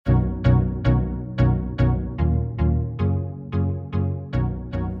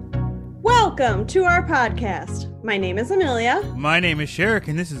Welcome to our podcast. My name is Amelia. My name is Sherrick,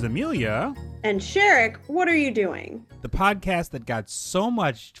 and this is Amelia. And Sherrick, what are you doing? The podcast that got so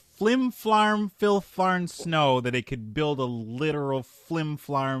much flim-flarm, filth-flarn snow that it could build a literal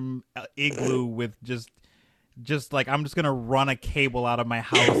flim-flarm igloo with just like, I'm just going to run a cable out of my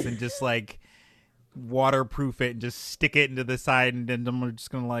house and just like waterproof it and just stick it into the side, and then I'm just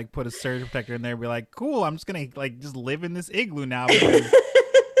going to like put a surge protector in there and be like, cool, I'm just going to like just live in this igloo now because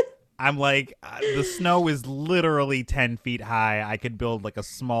I'm like, the snow is literally 10 feet high. I could build like a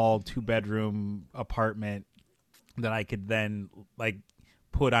small 2-bedroom apartment that I could then like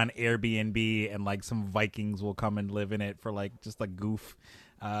put on Airbnb, and like some Vikings will come and live in it for like just a goof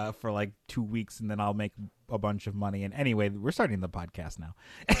for like 2 weeks, and then I'll make a bunch of money. And anyway, we're starting the podcast now.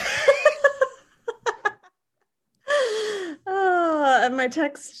 And my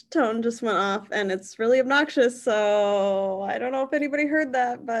text tone just went off, and it's really obnoxious, so I don't know if anybody heard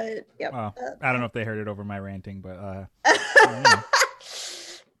that, but yep. Well, I don't know if they heard it over my ranting, but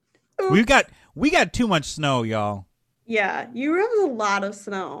we got too much snow, y'all. Yeah, you have a lot of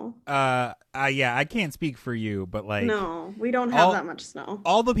snow. Yeah, I can't speak for you, but like, no, we don't have that much snow.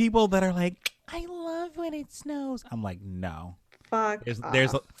 All the people that are like, I love when it snows, I'm like, no. Fuck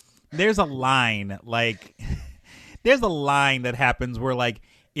there's a line, like there's a line that happens where like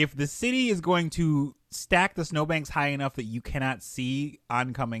if the city is going to stack the snowbanks high enough that you cannot see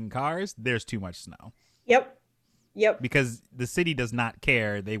oncoming cars, there's too much snow. Yep. Because the city does not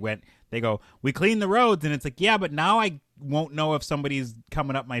care. They go, we clean the roads, and it's like, yeah, but now I won't know if somebody's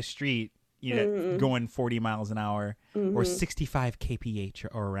coming up my street, you know, going 40 miles an hour or 65 kph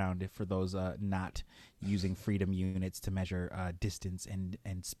or around it for those not using freedom units to measure distance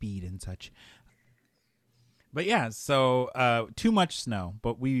and speed and such. But yeah, so too much snow,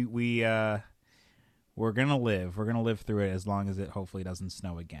 but we're gonna live. We're gonna live through it as long as it hopefully doesn't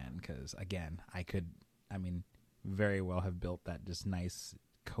snow again. Because again, I very well have built that just nice,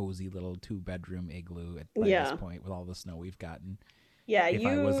 cozy little 2-bedroom igloo at this point with all the snow we've gotten. Yeah, if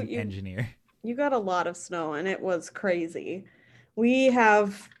I was an engineer, you got a lot of snow, and it was crazy. We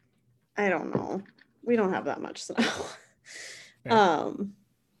have, I don't know, we don't have that much snow.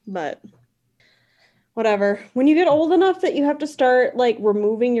 But whatever. When you get old enough that you have to start like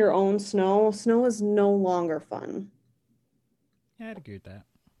removing your own snow is no longer fun. Yeah, I'd agree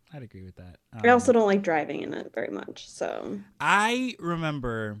with that. I also don't like driving in it very much. So I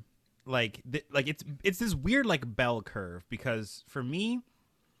remember like it's this weird like bell curve, because for me,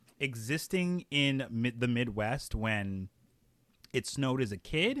 existing in the Midwest when it snowed as a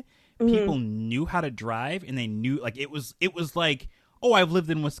kid, people knew how to drive, and they knew like it was like, oh, I've lived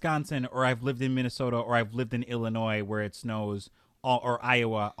in Wisconsin, or I've lived in Minnesota, or I've lived in Illinois where it snows, or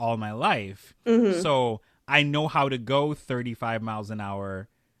Iowa all my life. So I know how to go 35 miles an hour,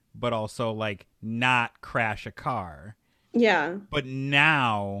 but also like not crash a car. Yeah. But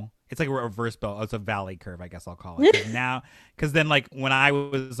now it's like a reverse bell. It's a valley curve, I guess I'll call it. Now, because then like when I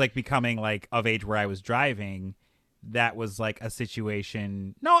was like becoming like of age where I was driving, that was like a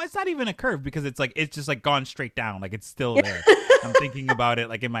situation. No, it's not even a curve, because it's like it's just like gone straight down. Like it's still there. I'm thinking about it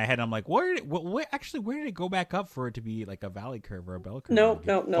like in my head. I'm like, where did it go back up for it to be like a valley curve or a bell curve?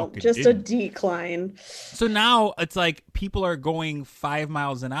 Nope. Just a decline. So now it's like people are going 5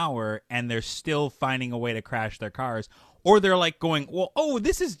 miles an hour and they're still finding a way to crash their cars. Or they're like going, well, oh,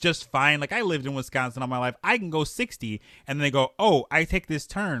 this is just fine. Like I lived in Wisconsin all my life. I can go 60. And then they go, oh, I take this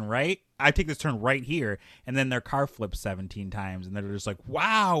turn, right? I take this turn right here. And then their car flips 17 times. And they're just like,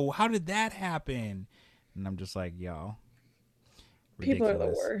 wow, how did that happen? And I'm just like, yo. Ridiculous. People are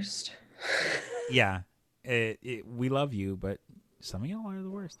the worst. Yeah. We love you, but some of y'all are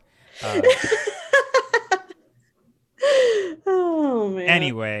the worst. Oh, man.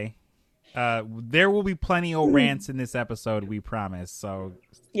 Anyway. There will be pleny of rants in this episode, we promise. So,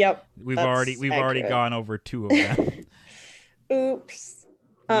 yep, we've already gone over 2 of them. Oops,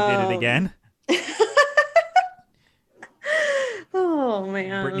 We did it again. Oh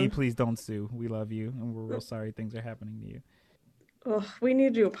man, Brittany, please don't sue. We love you, and we're real sorry things are happening to you. Ugh, we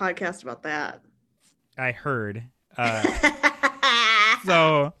need to do a podcast about that. I heard.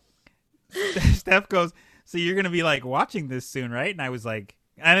 So Steph goes, so you're gonna be like watching this soon, right? And I was like,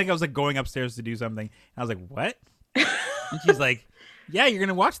 I think I was like going upstairs to do something. And I was like, what? And she's like, yeah, you're going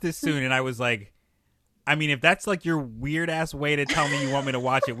to watch this soon. And I was like, I mean, if that's like your weird ass way to tell me you want me to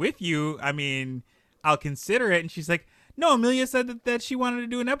watch it with you, I mean, I'll consider it. And she's like, no, Amelia said that she wanted to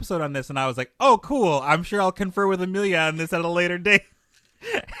do an episode on this. And I was like, oh, cool. I'm sure I'll confer with Amelia on this at a later date.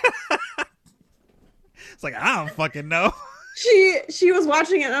 It's like, I don't fucking know. she was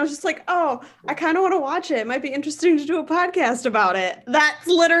watching it and I was just like, oh, I kind of want to watch it. It might be interesting to do a podcast about it. That's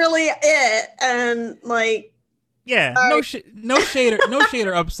literally it. And like, yeah, no shade or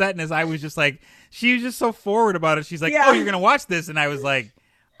upsetness. I was just like, she was just so forward about it. She's like, oh, you're gonna watch this, and I was like,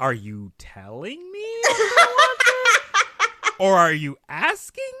 are you telling me I'm gonna watch it? Or are you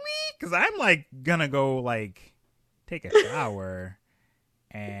asking me? Because I'm like gonna go like take a shower,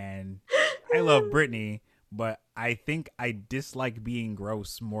 and I love Brittany, but I think I dislike being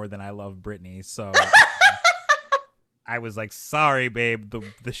gross more than I love Brittany. So I was like, sorry, babe,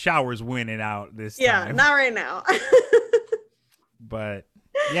 the shower's winning out this time. Yeah, not right now. But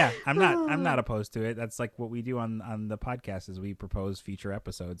yeah, I'm not opposed to it. That's like what we do on the podcast is we propose future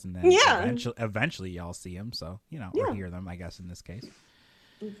episodes, and then eventually y'all see them. So or hear them, I guess in this case.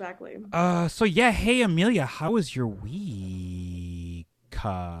 Exactly. So yeah, hey Amelia, how was your week?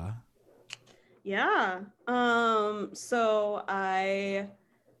 Yeah. So I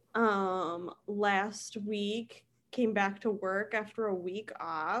last week came back to work after a week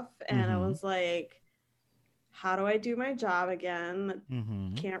off, and I was like, how do I do my job again?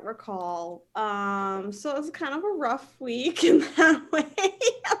 Can't recall. So it was kind of a rough week in that way.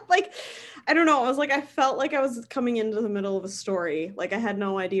 Like, I don't know. I was like, I felt like I was coming into the middle of a story. Like I had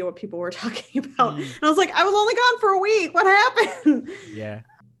no idea what people were talking about. And I was like, I was only gone for a week. What happened? Yeah.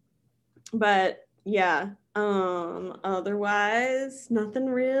 But yeah. Otherwise, nothing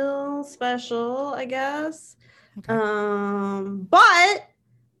real special, I guess. Okay.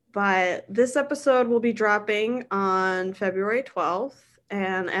 But this episode will be dropping on February 12th.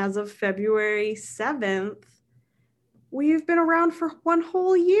 And as of February 7th, we've been around for one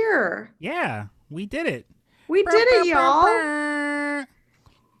whole year. Yeah, we did it. We did it, y'all. And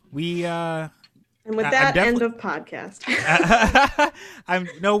with that, end of podcast.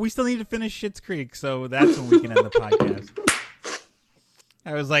 We still need to finish Schitt's Creek, so that's when we can end the podcast.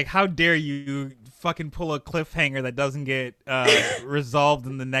 I was like, how dare you fucking pull a cliffhanger that doesn't get resolved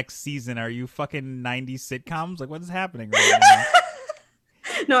in the next season? Are you fucking 90s sitcoms? Like, what is happening right now?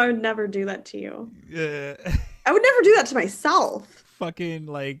 No, I would never do that to you. I would never do that to myself. Fucking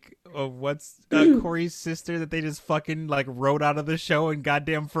like, what's Corey's sister that they just fucking like wrote out of the show and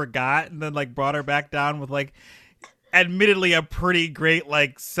goddamn forgot, and then like brought her back down with like, admittedly a pretty great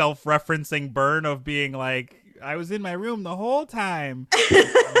like self-referencing burn of being like, I was in my room the whole time.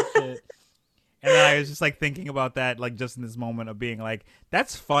 Shit. And then I was just like thinking about that, like just in this moment of being like,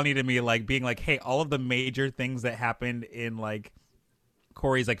 that's funny to me, like being like, hey, all of the major things that happened in like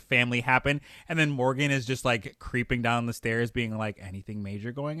Corey's like family happened, and then Morgan is just like creeping down the stairs being like, anything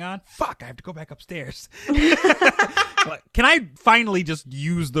major going on? Fuck, I have to go back upstairs. Can I finally just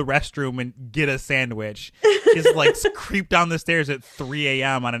use the restroom and get a sandwich? Just like creep down the stairs at 3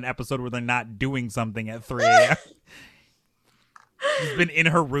 a.m. on an episode where they're not doing something at 3 a.m. She's been in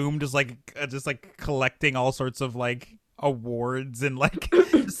her room just like collecting all sorts of like awards and like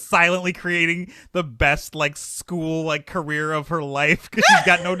silently creating the best like school like career of her life because she's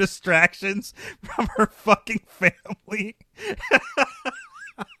got no distractions from her fucking family.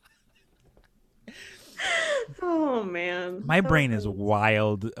 Oh man, my brain is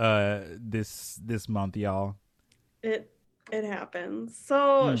wild this month, y'all. It happens.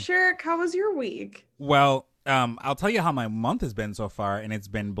 So Sherrick, how was your week? Well, I'll tell you how my month has been so far, and it's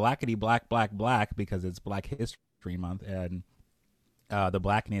been blackety black because it's Black History Month, and the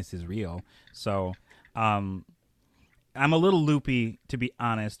blackness is real. So I'm a little loopy, to be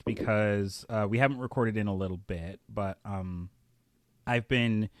honest, because we haven't recorded in a little bit, but I've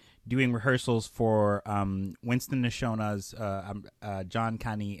been doing rehearsals for Winston Nishona's John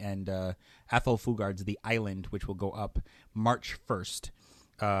Kani and Ethel Fugard's The Island, which will go up March 1st.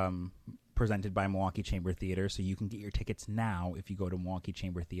 Presented by Milwaukee Chamber Theater. So you can get your tickets now if you go to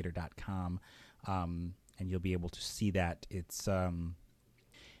MilwaukeeChamberTheater.com, and you'll be able to see that. It's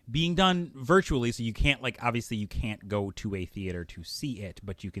being done virtually, so you can't, like, obviously you can't go to a theater to see it,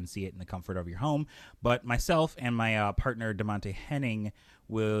 but you can see it in the comfort of your home. But myself and my partner DeMonte Henning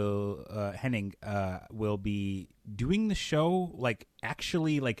will be doing the show, like,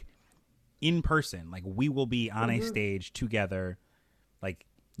 actually, like, in person. Like, we will be on a stage together, like,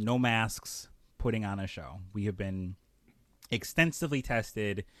 no masks, putting on a show. We have been extensively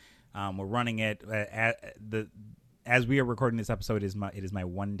tested. We're running it as we are recording this episode. It is my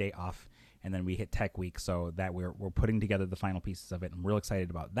 1 day off, and then we hit Tech Week, so that we're putting together the final pieces of it. I'm real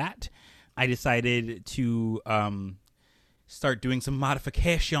excited about that. I decided to start doing some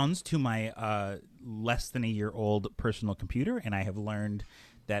modifications to my less than a year old personal computer, and I have learned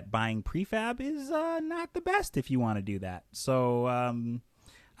that buying prefab is not the best if you want to do that. So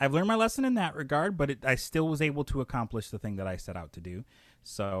I've learned my lesson in that regard, but I still was able to accomplish the thing that I set out to do.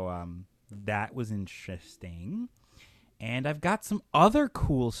 So that was interesting. And I've got some other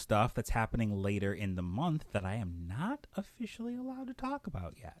cool stuff that's happening later in the month that I am not officially allowed to talk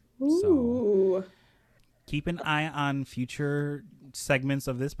about yet. Ooh. So keep an eye on future segments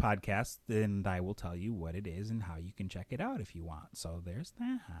of this podcast, and I will tell you what it is and how you can check it out if you want. So there's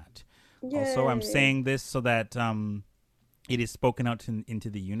that. Yay. Also, I'm saying this so that it is spoken out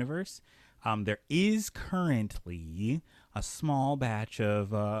into the universe. There is currently a small batch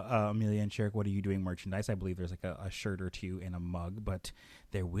of Amelia and Cherrick, What Are You Doing merchandise. I believe there's like a shirt or two and a mug, but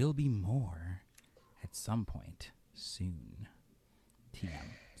there will be more at some point soon.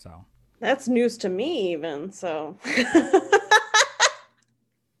 TM. So that's news to me even, so.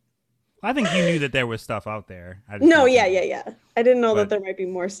 I think you knew that there was stuff out there. No, yeah. I didn't know that there might be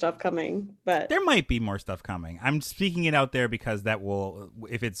more stuff coming, but there might be more stuff coming. I'm speaking it out there because that will,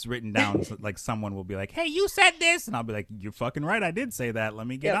 if it's written down, like someone will be like, "Hey, you said this," and I'll be like, "You're fucking right. I did say that. Let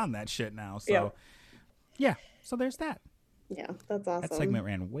me get on that shit now." So, yeah. So there's that. Yeah, that's awesome. That segment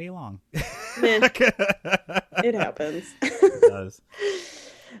ran way long. It happens. It does.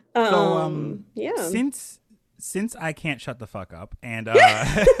 So, yeah. Since I can't shut the fuck up, and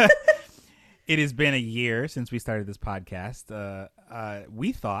it has been a year since we started this podcast,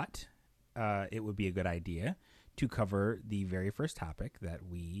 we thought it would be a good idea to cover the very first topic that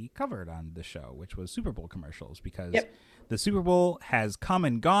we covered on the show, which was Super Bowl commercials, because the Super Bowl has come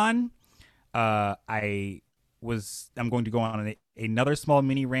and gone. I'm going to go on another small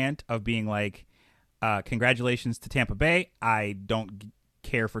mini rant of being like, congratulations to Tampa Bay. I don't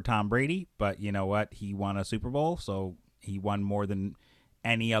care for Tom Brady, but you know what? He won a Super Bowl, so he won more than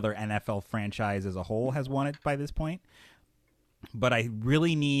any other NFL franchise as a whole has won it by this point. But I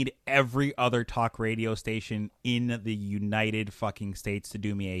really need every other talk radio station in the United fucking States to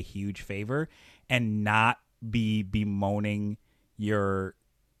do me a huge favor and not be bemoaning your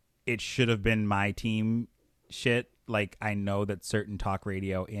 "it should have been my team" shit like I know that certain talk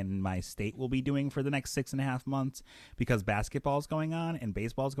radio in my state will be doing for the next 6.5 months, because basketball's going on and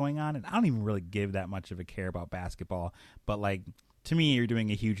baseball's going on, and I don't even really give that much of a care about basketball. But like, to me, you're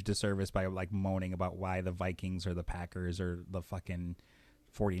doing a huge disservice by like moaning about why the Vikings or the Packers or the fucking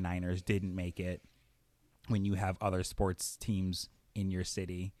 49ers didn't make it when you have other sports teams in your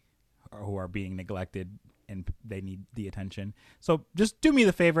city who are being neglected and they need the attention. So just do me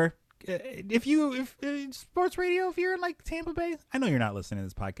the favor. If sports radio, if you're in like Tampa Bay, I know you're not listening to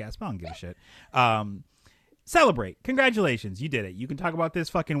this podcast, but I don't give a shit. Celebrate. Congratulations. You did it. You can talk about this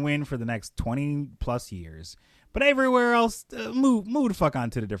fucking win for the next 20 plus years. But everywhere else, move the fuck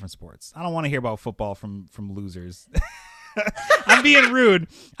on to the different sports. I don't want to hear about football from losers. I'm being rude,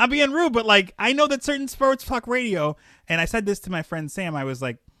 but like, I know that certain sports talk radio, and I said this to my friend Sam, I was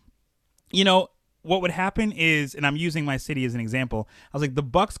like, you know, what would happen is, and I'm using my city as an example, I was like, the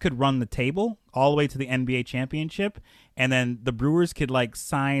Bucks could run the table all the way to the NBA championship, and then the Brewers could like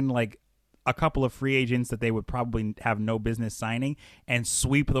sign like a couple of free agents that they would probably have no business signing and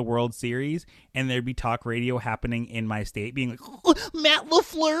sweep the World Series, and there'd be talk radio happening in my state being like, oh, Matt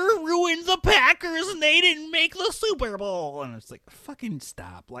LaFleur ruined the Packers and they didn't make the Super Bowl. And it's like, fucking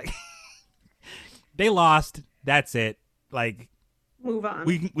stop. Like, they lost. That's it. Like, move on.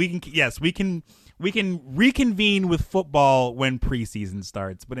 We can reconvene with football when preseason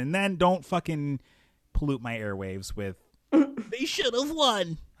starts, but and then don't fucking pollute my airwaves with they should have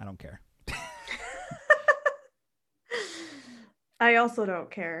won. I don't care. I also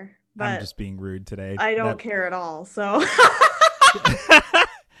don't care. But I'm just being rude today. I don't care at all. So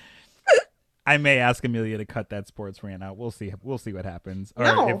I may ask Amelia to cut that sports rant out. We'll see what happens.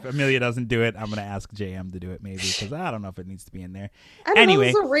 Or if Amelia doesn't do it, I'm going to ask JM to do it maybe, because I don't know if it needs to be in there. Anyway,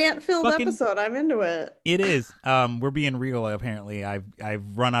 it's a rant-filled episode. I'm into it. It is. We're being real, apparently. I've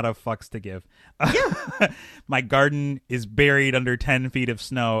run out of fucks to give. Yeah. My garden is buried under 10 feet of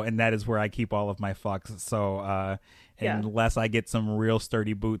snow, and that is where I keep all of my fucks. So unless I get some real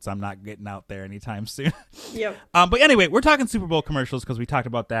sturdy boots, I'm not getting out there anytime soon. Yep. But anyway, we're talking Super Bowl commercials because we talked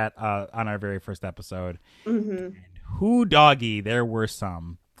about that on our very first episode. Mm-hmm. And who doggy, there were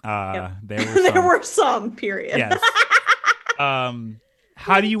some. Yep. There were some, period. Yes.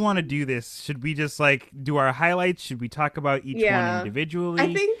 How do you want to do this? Should we just like do our highlights? Should we talk about each one individually?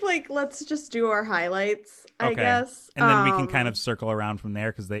 I think like let's just do our highlights, I guess. And then we can kind of circle around from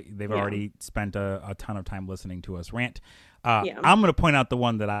there, because they've already spent a ton of time listening to us rant. I'm going to point out the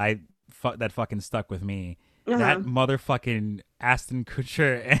one that that fucking stuck with me. Uh-huh. That motherfucking Aston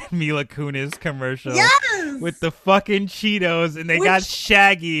Kutcher and Mila Kunis commercial with the fucking Cheetos, and they got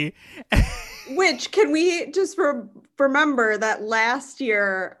Shaggy. Which, can we just for remember that last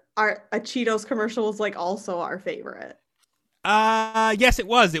year a Cheetos commercial was like also our favorite. Yes, it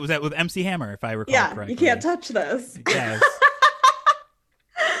was. It was with MC Hammer, if I recall Yeah, you can't correctly. touch this. Yes.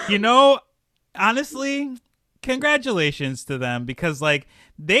 You know, honestly, congratulations to them because like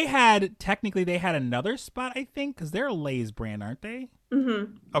they had another spot, I think, because they're a Lay's brand, aren't they?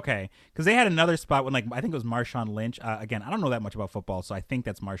 Mm-hmm. Okay, because they had another spot when like I think it was Marshawn Lynch. Again, I don't know that much about football, so I think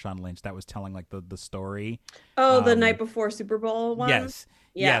that's Marshawn Lynch that was telling like the story. Oh, the night Um, before Super Bowl one? yes,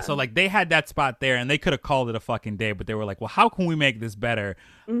 yeah. Yeah. So like they had that spot there, and they could have called it a fucking day, but they were like, well, how can we make this better?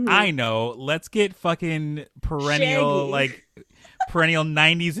 Mm-hmm. I know. Let's get fucking Shaggy. perennial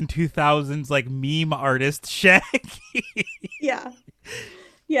 90s and 2000s like meme artist Shaggy. Yeah.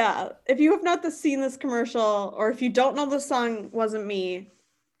 Yeah. If you have not seen this commercial, or if you don't know the song Wasn't Me,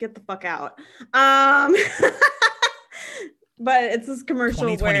 get the fuck out. But it's this commercial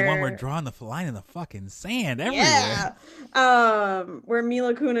 2021, we're where drawing the line in the fucking sand everywhere. yeah. Where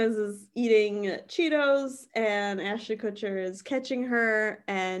Mila Kunis is eating Cheetos and Ashley Kutcher is catching her,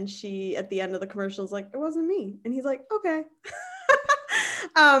 and she at the end of the commercial is like, it wasn't me. And he's like, okay.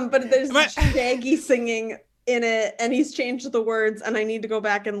 But there's Shaggy singing in it, and he's changed the words, and I need to go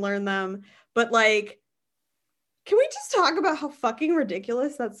back and learn them. But like, can we just talk about how fucking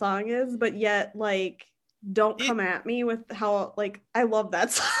ridiculous that song is? But yet, like, don't come at me with how like I love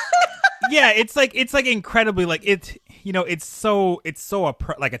that song. Yeah, it's like incredibly like it's it's so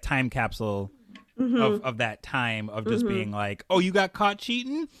like a time capsule of that time of just being like, oh, you got caught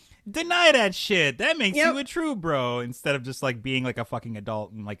cheating, deny that shit, that makes you a true bro, instead of just like being like a fucking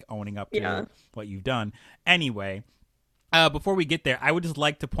adult and like owning up to what you've done. Anyway, before we get there, I would just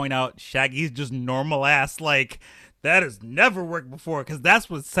like to point out Shaggy's just normal ass like, that has never worked before, because that's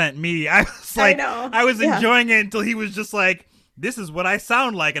what sent me. I was like, I was enjoying it until he was just like, this is what I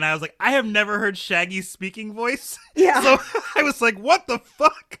sound like. And I was like, I have never heard Shaggy's speaking voice. Yeah. So I was like, what the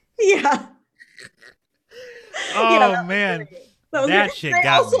fuck? Yeah. Oh, man. That shit got me.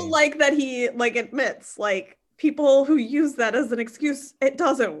 I also like that he like admits like people who use that as an excuse, it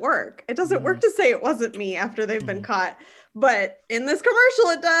doesn't work. It doesn't work to say it wasn't me after they've been caught. But in this commercial,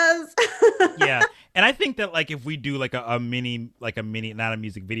 it does. Yeah. And I think that like if we do like a mini, not a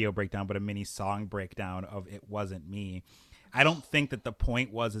music video breakdown, but a mini song breakdown of It Wasn't Me, I don't think that the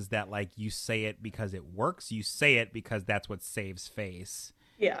point is that like you say it because it works. You say it because that's what saves face.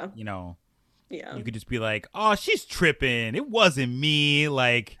 Yeah. You know. Yeah. You could just be like, oh, she's tripping. It wasn't me.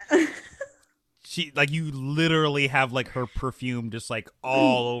 Like she like you literally have like her perfume just like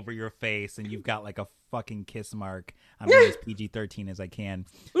all over your face, and you've got like a fucking kiss mark. I'm being as PG-13 as I can.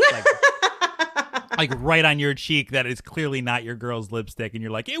 Like right on your cheek that is clearly not your girl's lipstick, and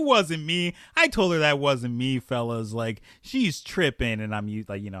you're like, it wasn't me. I told her that wasn't me, fellas. Like, she's tripping, and I'm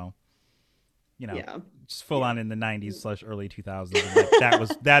like, just full on in the 90s / early 2000s.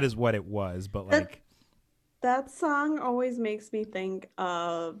 Like, that is what it was. But like that song always makes me think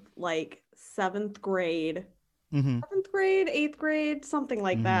of like 7th grade, 8th grade, something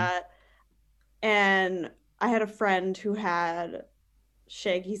like that. And I had a friend who had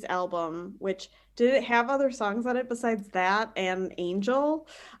Shaggy's album, which did it have other songs on it besides that and Angel?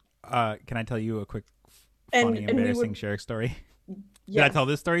 Can I tell you a quick funny, embarrassing share story? Did I tell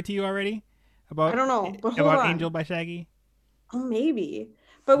this story to you already? I don't know, but hold about on. Angel by Shaggy? Oh, maybe.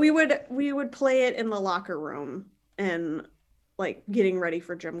 But we would play it in the locker room and like getting ready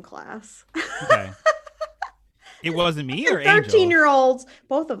for gym class. Okay. It wasn't me or 13-year-olds,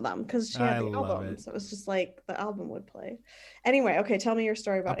 both of them, because she had the love album. it. So it was just like the album would play. Anyway, okay, tell me your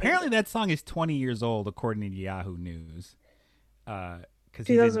story about Apparently Angel. That song is 20 years old, according to Yahoo News.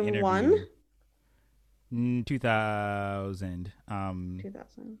 2001? 2000.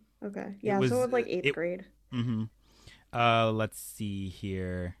 2000. Okay. Yeah, so it was like 8th grade. Mm-hmm. Let's see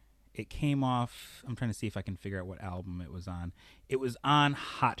here. It came off, I'm trying to see if I can figure out what album it was on. It was on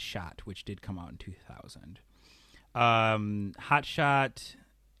Hot Shot, which did come out in 2000. Hot Shot,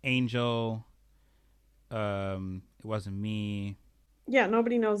 Angel, It Wasn't Me. Yeah,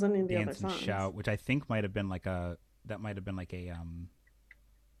 nobody knows any of the other Dance and songs. Shout, which I think might have been like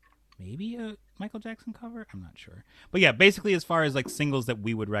maybe a Michael Jackson cover. I'm not sure, but yeah, basically as far as like singles that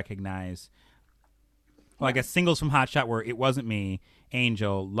we would recognize, well, I guess singles from Hot Shot were It Wasn't Me,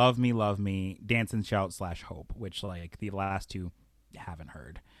 Angel, Love Me, Dance and Shout / Hope, which like the last two haven't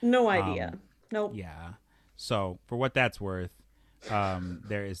heard. No idea. Nope. Yeah. So for what that's worth,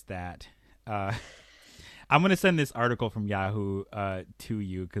 there is that. I'm gonna send this article from Yahoo to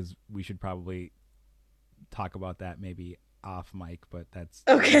you because we should probably talk about that maybe off mic, but that's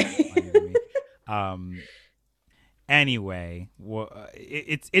okay. Anyway,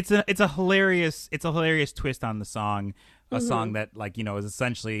 it's a hilarious twist on the song, a song that like is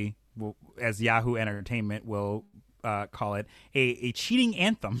essentially, as Yahoo Entertainment will call it, a cheating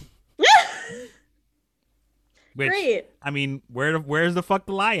anthem. Which, great. I mean, where's the fuck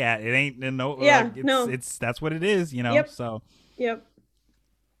the lie at? It ain't it's that's what it is, Yep. So yep.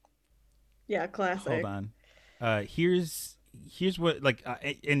 Yeah, classic. hold on. Here's what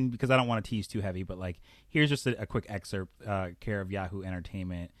and because I don't want to tease too heavy, but like here's just a quick excerpt care of Yahoo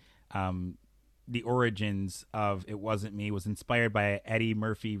Entertainment. The origins of It Wasn't Me was inspired by Eddie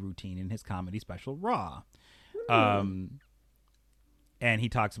Murphy routine in his comedy special Raw. And he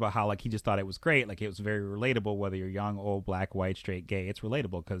talks about how like he just thought it was great, like it was very relatable, whether you're young, old, black, white, straight, gay. It's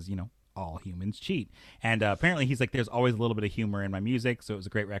relatable because all humans cheat. And apparently he's like, there's always a little bit of humor in my music, so it was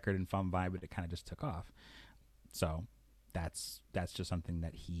a great record and fun vibe, but it kind of just took off. So that's just something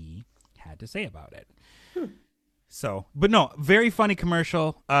that he had to say about it. So, but no, very funny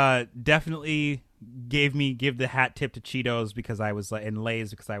commercial. Definitely give the hat tip to Cheetos because I was like, and Lay's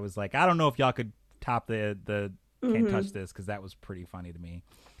because I was like, I don't know if y'all could top the Can't Touch This, because that was pretty funny to me.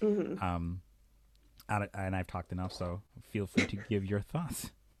 And I've talked enough, so feel free to give your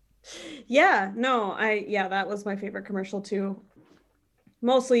thoughts. Yeah, no, that was my favorite commercial too.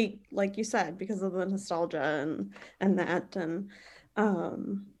 Mostly, like you said, because of the nostalgia and that, and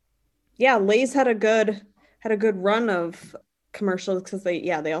Lay's had a good run of commercials because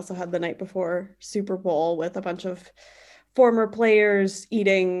they also had the night before Super Bowl with a bunch of former players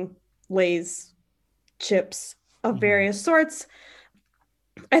eating Lay's chips of various sorts.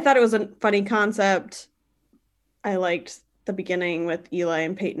 I thought it was a funny concept. I liked the beginning with Eli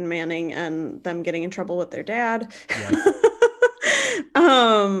and Peyton Manning and them getting in trouble with their dad. Yes.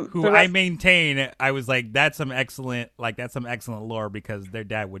 Who I maintain, I was like, that's some excellent lore, because their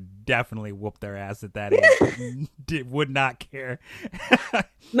dad would definitely whoop their ass at that age. Would not care.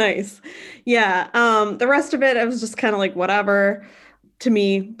 Nice. Yeah. The rest of it, I was just kind of like, whatever to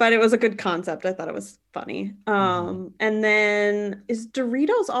me, but it was a good concept. I thought it was funny. And then is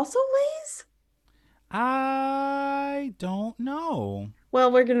Doritos also Lay's? I don't know.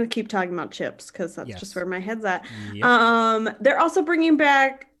 Well, we're gonna keep talking about chips because that's just where my head's at. Yep. They're also bringing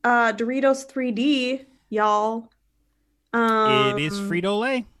back Doritos 3D, y'all. It is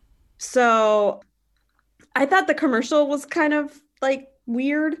Frito-Lay. So I thought the commercial was kind of like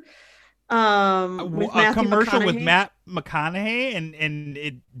weird. A commercial with Matt McConaughey and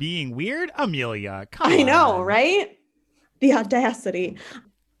it being weird? Amelia, come on. I know, right? The audacity.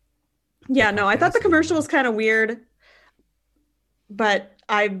 Yeah, no, I thought the commercial was kind of weird, but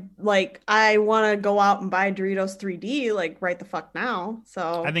I want to go out and buy Doritos 3D like right the fuck now.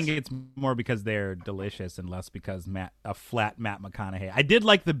 So I think it's more because they're delicious and less because a flat Matt McConaughey. I did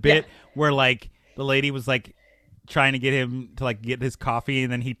like the bit where like the lady was like trying to get him to like get his coffee,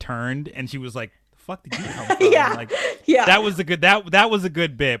 and then he turned and she was like, the fuck did you come from? That was a good that was a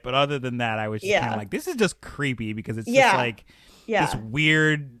good bit, but other than that I was just kind of like, this is just creepy because it's just like this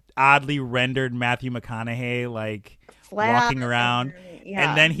weird, oddly rendered Matthew McConaughey like walking around,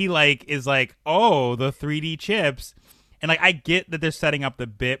 and then he like is like, oh, the 3D chips. And like I get that they're setting up the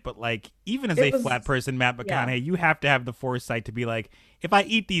bit, but like even as a flat person, Matt McConaughey, you have to have the foresight to be like, if I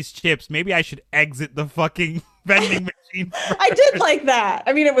eat these chips, maybe I should exit the fucking vending machine first. I did like that.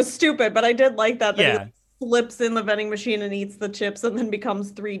 I mean, it was stupid, but I did like that he like, slips in the vending machine and eats the chips and then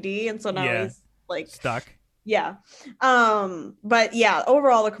becomes 3D, and so now he's like stuck. Yeah. But yeah,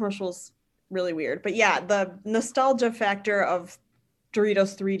 overall the commercial's really weird. But yeah, the nostalgia factor of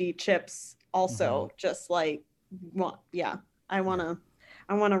Doritos 3D chips also just like, I want to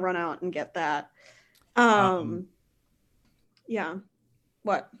run out and get that. Yeah.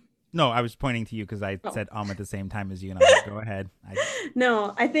 What? No, I was pointing to you because I said at the same time as you, and I was like, go ahead.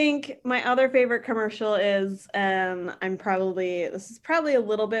 No, I think my other favorite commercial is, and this is probably a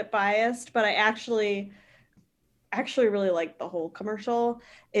little bit biased, but I actually really like the whole commercial,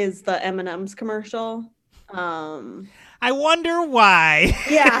 is the M&M's commercial. I wonder why.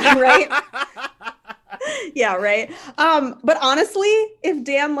 Yeah, right. Yeah, right. But honestly, if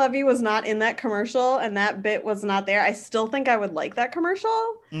Dan Levy was not in that commercial and that bit was not there, I still think I would like that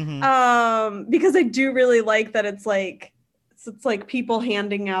commercial. Because I do really like that it's like people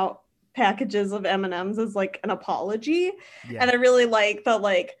handing out packages of M&Ms as like an apology. And I really like that,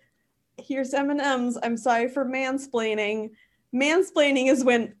 like, here's M&Ms. I'm sorry for mansplaining. Mansplaining is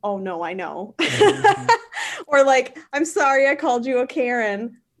when, oh no, I know. Or like, I'm sorry I called you a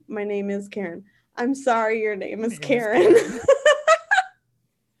Karen. My name is Karen. I'm sorry your name is Karen.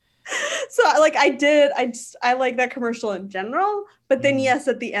 So So like I like that commercial in general, but then yes,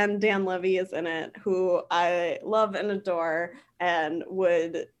 at the end Dan Levy is in it, who I love and adore and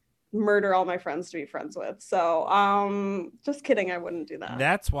would murder all my friends to be friends with. So just kidding, I wouldn't do that.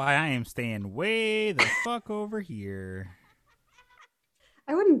 That's why I am staying way the fuck over here.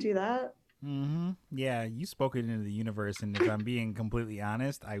 I wouldn't do that. Yeah, you spoke it into the universe, and if I'm being completely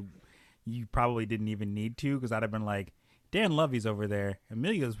honest, you probably didn't even need to, because I'd have been like, Dan Lovey's over there.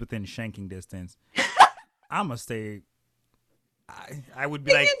 Amelia's within shanking distance. I'm gonna stay. I would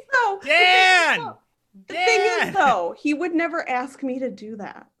be like, Dan. The thing is, though, he would never ask me to do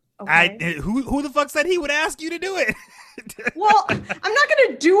that. Okay? Who the fuck said he would ask you to do it? Well, I'm not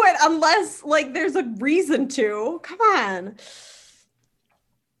gonna do it unless like there's a reason to. Come on.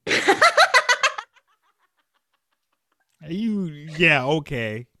 Yeah,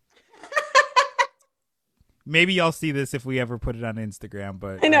 okay. Maybe I'll see this if we ever put it on Instagram,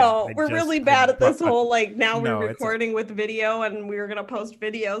 but I know we're really bad at this whole like now we're recording with video and we were gonna post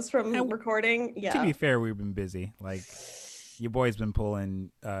videos from recording. Yeah. To be fair, we've been busy. Like your boy's been pulling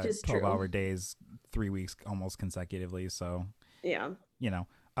 12-hour days 3 weeks almost consecutively, so yeah. You know.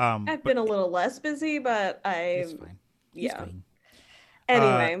 I've been a little less busy, but it's fine. Yeah. Fine.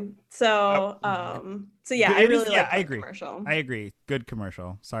 Anyway, so yeah, I really like that commercial. I agree. Good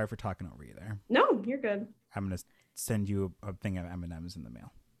commercial. Sorry for talking over you there. No, you're good. I'm gonna send you a thing of M&Ms in the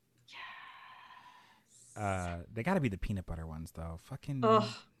mail. Yes. They got to be the peanut butter ones though. Fucking. Ugh.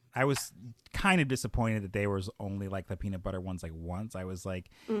 I was kind of disappointed that they was only like the peanut butter ones like once. I was like,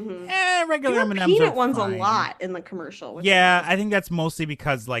 regular M&Ms peanut are ones fine. A lot in the commercial. Yeah, I think that's mostly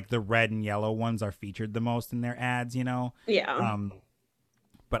because like the red and yellow ones are featured the most in their ads. You know. Yeah.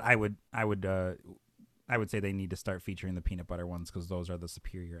 But I would say they need to start featuring the peanut butter ones because those are the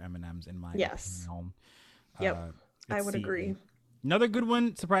superior M&Ms in my opinion. Yep, I would agree. Another good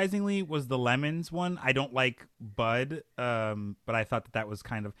one, surprisingly, was the lemons one. I don't like Bud, but I thought that was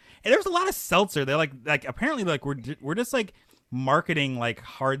kind of. And there's a lot of seltzer. They're like apparently like we're just like marketing like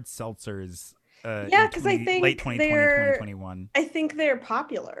hard seltzers. Yeah, because I think late 2020, 2021. I think they're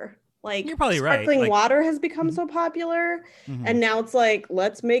popular. Like you're probably right. Sparkling water has become so popular, and now it's like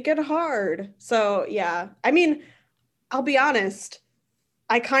let's make it hard. So yeah, I mean, I'll be honest.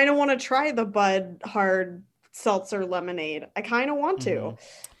 I kind of want to try the Bud hard seltzer lemonade. I kind of want to.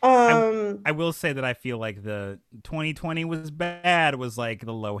 I will say that I feel like the 2020 was bad. Was like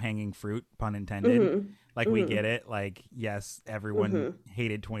the low hanging fruit, pun intended. Like we get it. Like yes, everyone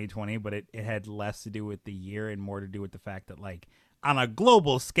hated 2020, but it had less to do with the year and more to do with the fact that like. On a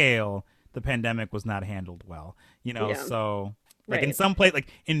global scale, the pandemic was not handled well, you know. Yeah. So, like in some place, like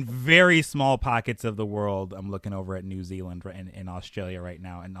in very small pockets of the world, I'm looking over at New Zealand and in Australia right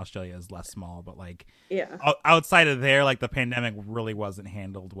now, and Australia is less small, but like, outside of there, like the pandemic really wasn't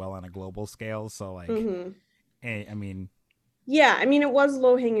handled well on a global scale. So, like, I mean, yeah, I mean, it was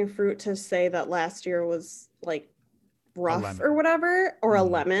low hanging fruit to say that last year was like rough or whatever, or a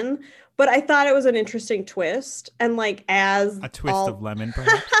lemon, but I thought it was an interesting twist, and like as a twist of lemon,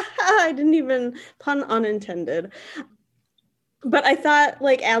 perhaps. I didn't even, pun unintended, but I thought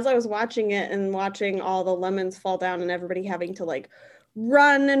like as I was watching it and watching all the lemons fall down and everybody having to like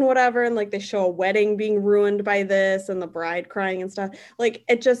run and whatever, and like they show a wedding being ruined by this and the bride crying and stuff, like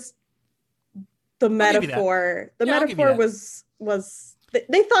it just the metaphor was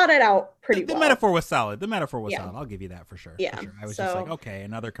they thought it out pretty well. The metaphor was solid. Solid. I'll give you that for sure. Yeah. For sure. I was just like, okay,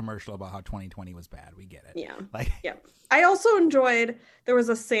 another commercial about how 2020 was bad. We get it. Yeah. Like, yeah. I also enjoyed, there was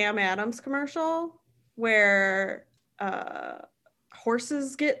a Sam Adams commercial where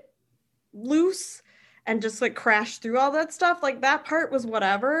horses get loose and just like crash through all that stuff. Like that part was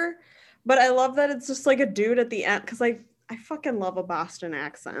whatever. But I love that it's just like a dude at the end, because like I fucking love a Boston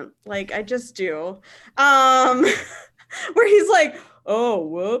accent. Like I just do. Where he's like, oh,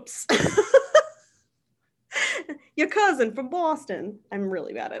 whoops. Your cousin from Boston. I'm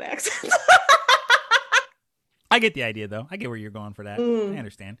really bad at accents. I get the idea, though. I get where you're going for that. I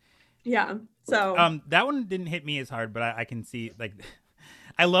understand. Yeah. So that one didn't hit me as hard, but I can see like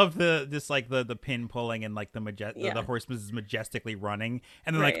I love the pin pulling and like the horse is majestically running,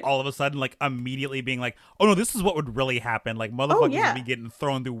 and then like all of a sudden like immediately being like, oh no, this is what would really happen. Like motherfuckers would be getting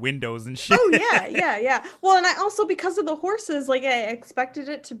thrown through windows and shit. Oh yeah. Well, and I also, because of the horses, like I expected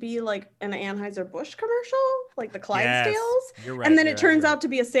it to be like an Anheuser-Busch commercial, like the Clydesdales. Yes, you're right, and then it turns out to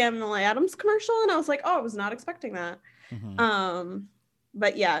be a Samuel Adams commercial, and I was like, oh, I was not expecting that.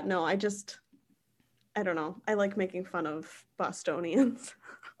 But yeah, no, I don't know. I like making fun of Bostonians.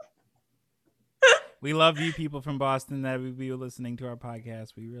 We love you people from Boston that would be listening to our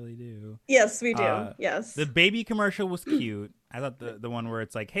podcast. We really do. Yes, we do. Yes. The baby commercial was cute. I thought the one where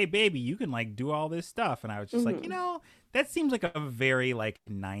it's like, hey, baby, you can like do all this stuff. And I was just like, that seems like a very like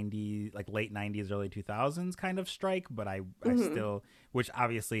 90s, like late 90s, early 2000s kind of strike. But I still, which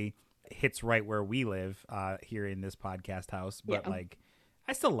obviously hits right where we live here in this podcast house. But like,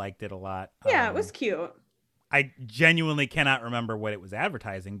 I still liked it a lot. Yeah, it was cute. I genuinely cannot remember what it was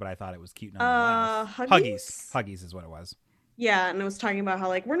advertising, but I thought it was cute nonetheless. Huggies is what it was. Yeah, and it was talking about how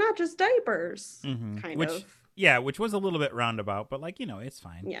like we're not just diapers, kind of. Yeah, which was a little bit roundabout, but like it's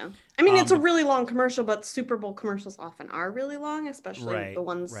fine. Yeah, I mean it's a really long commercial, but Super Bowl commercials often are really long, especially the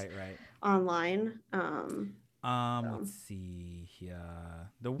ones online. Let's see. Yeah,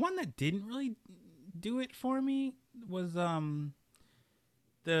 the one that didn't really do it for me was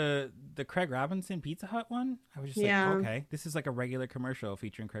the Craig Robinson Pizza Hut one. I was just like, okay, this is like a regular commercial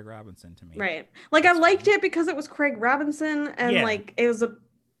featuring Craig Robinson to me. Right. Like I liked it because it was Craig Robinson and like it was a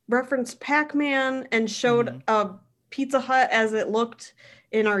referenced Pac-Man and showed a Pizza Hut as it looked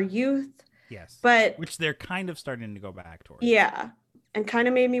in our youth. Yes. But which they're kind of starting to go back towards. Yeah. And kind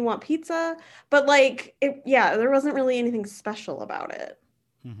of made me want pizza, but like there wasn't really anything special about it.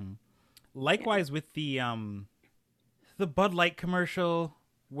 Mm-hmm. Likewise with the Bud Light commercial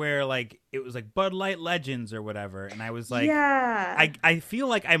where like it was like Bud Light Legends or whatever, and I was like, I feel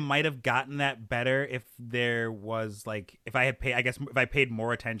like I might have gotten that better if there was like if I paid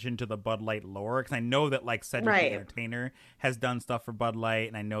more attention to the Bud Light lore, because I know that like Cedric the Entertainer has done stuff for Bud Light,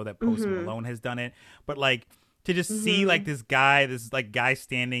 and I know that Post Malone has done it, but like to just see like this guy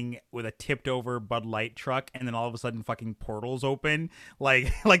standing with a tipped over Bud Light truck, and then all of a sudden fucking portals open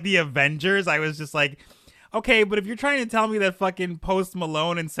like the Avengers, I was just like, okay, but if you're trying to tell me that fucking Post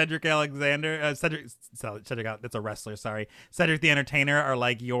Malone and Cedric Alexander, Cedric, that's a wrestler, sorry, Cedric the Entertainer are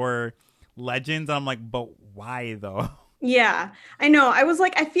like your legends, I'm like, but why though? Yeah, I know. I was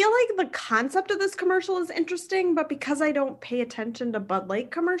like, I feel like the concept of this commercial is interesting, but because I don't pay attention to Bud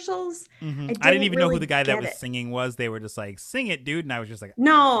Light commercials, I didn't even know who the guy that was singing was. They were just like, sing it, dude. And I was just like,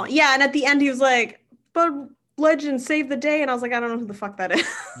 no, yeah. And at the end, he was like, Bud Legend save the day. And I was like, I don't know who the fuck that is.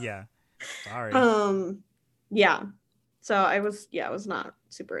 Yeah. Sorry. Yeah. So I was not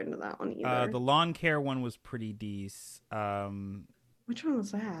super into that one either. The lawn care one was pretty decent. Which one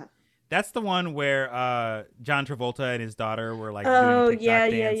was that? That's the one where John Travolta and his daughter were like doing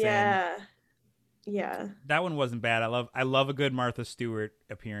TikTok dancing. Yeah. That one wasn't bad. I love a good Martha Stewart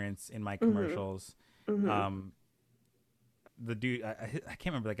appearance in my commercials. The dude, I can't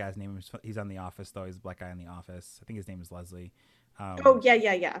remember the guy's name. He's on The Office though. He's a black guy on The Office. I think his name is Leslie.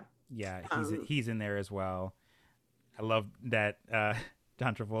 Yeah. Yeah, he's in there as well. I love that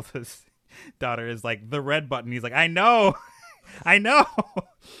John Travolta's daughter is like the red button. He's like, I know.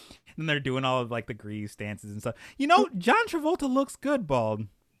 And they're doing all of like the grease dances and stuff. John Travolta looks good bald.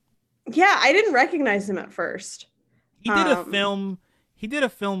 Yeah, I didn't recognize him at first. He did a film. He did a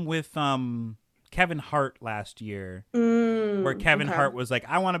film with Kevin Hart last year, where Kevin Hart was like,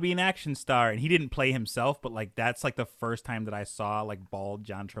 "I want to be an action star," and he didn't play himself, but like that's like the first time that I saw like bald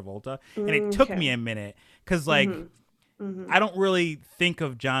John Travolta, and it took me a minute because like I don't really think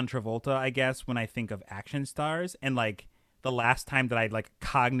of John Travolta, I guess, when I think of action stars, and like. The last time that I like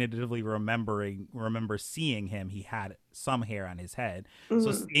cognitively remember seeing him, he had some hair on his head.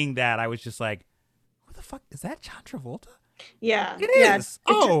 So seeing that, I was just like, "What the fuck is that, John Travolta?" Yeah, it is.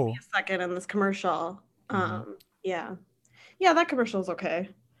 It took me a second in this commercial. Yeah, that commercial is okay.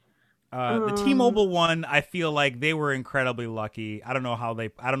 The T-Mobile one, I feel like they were incredibly lucky. I don't know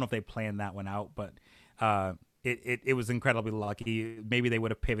if they planned that one out, but it was incredibly lucky. Maybe they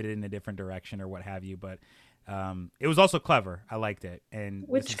would have pivoted in a different direction or what have you, but. It was also clever. I liked it. And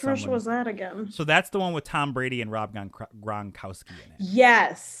which commercial was that again? So that's the one with Tom Brady and Rob Gronkowski in it.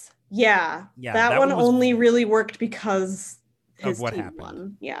 Yes. Yeah. That one only really worked because his of what team happened.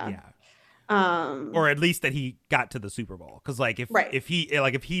 Won. Yeah. Or at least that he got to the Super Bowl. Because like if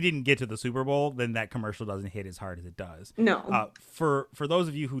he didn't get to the Super Bowl, then that commercial doesn't hit as hard as it does. No. For those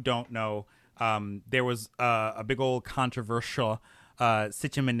of you who don't know, there was a big old controversial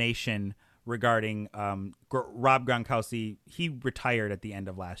situation regarding Rob Gronkowski. He retired at the end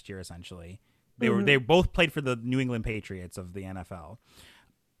of last year. Essentially, they both played for the New England Patriots of the NFL,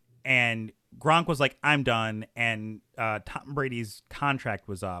 and Gronk was like, "I'm done," and Tom Brady's contract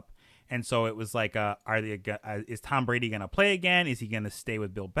was up, and so it was like, is Tom Brady gonna play again? Is he gonna stay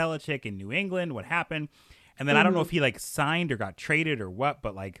with Bill Belichick in New England? What happened? And then I don't know if he like signed or got traded or what,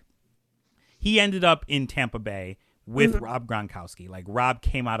 but like he ended up in Tampa Bay with Rob Gronkowski. Like Rob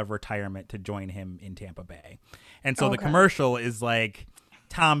came out of retirement to join him in Tampa Bay. And so the commercial is like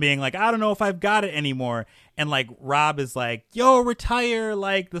Tom being like, I don't know if I've got it anymore. And like Rob is like, yo, retire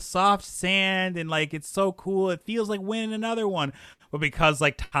like the soft sand. And like, it's so cool. It feels like winning another one. But because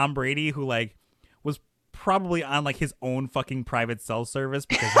like Tom Brady, who like was probably on like his own fucking private cell service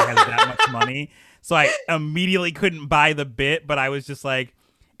because he has that much money. So I immediately couldn't buy the bit. But I was just like,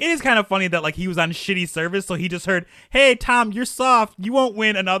 it is kind of funny that like he was on shitty service. So he just heard, hey, Tom, you're soft. You won't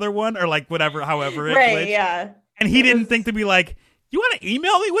win another one or like whatever, however it right, glitched. yeah. And he didn't think to be like, you want to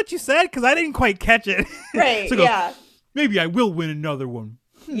email me what you said? Because I didn't quite catch it. Right, So he goes, yeah. maybe I will win another one.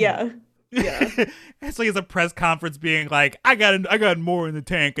 Yeah. Yeah. So he has a press conference being like, I got more in the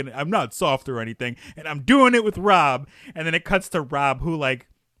tank and I'm not soft or anything. And I'm doing it with Rob. And then it cuts to Rob, who like,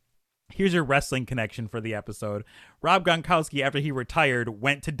 here's your wrestling connection for the episode. Rob Gronkowski, after he retired,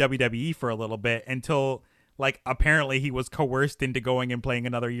 went to WWE for a little bit until like apparently he was coerced into going and playing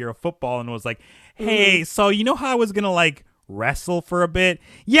another year of football and was like, hey, so you know how I was going to like wrestle for a bit?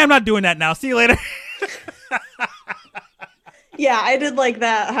 Yeah, I'm not doing that now. See you later. Yeah, I did like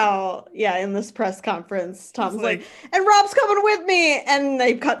that. How, yeah, in this press conference, Tom's like, and Rob's coming with me. And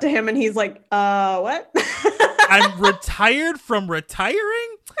they cut to him and he's like, what? I'm retired from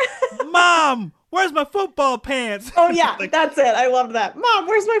retiring? Mom, where's my football pants? Oh, yeah, like, that's it. I loved that. Mom,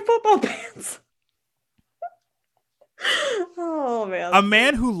 where's my football pants? Oh, man. A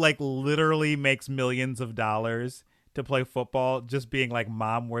man who like literally makes millions of dollars to play football, just being like,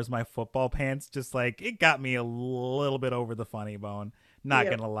 Mom, where's my football pants? Just like, it got me a little bit over the funny bone. Not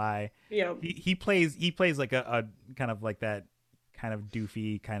gonna lie. Yeah. He plays like a kind of like that kind of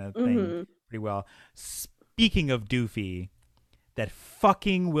doofy kind of thing pretty well. Speaking of doofy, that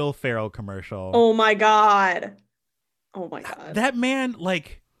fucking Will Ferrell commercial. Oh my God. Oh my God. That man,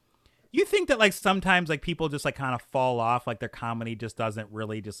 like, you think that like sometimes like people just like kind of fall off, like their comedy just doesn't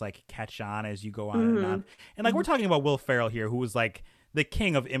really just like catch on as you go on and on. And like we're talking about Will Ferrell here, who was like the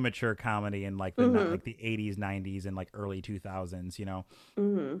king of immature comedy in like the like the 80s, 90s, and like early 2000s, you know.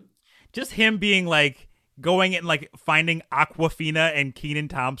 Just him being like going and like finding Aquafina and Kenan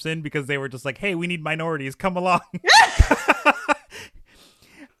Thompson because they were just like, hey, we need minorities, come along.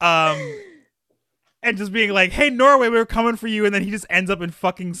 And just being like, hey, Norway, we're coming for you. And then he just ends up in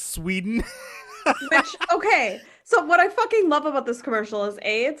fucking Sweden. Which, okay. So what I fucking love about this commercial is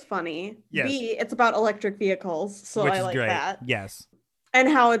A, it's funny. Yes. B, it's about electric vehicles. So Which I is like great. that. Yes. And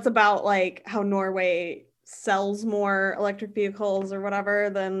how it's about like how Norway sells more electric vehicles or whatever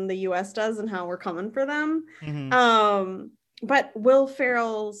than the US does and how we're coming for them. But Will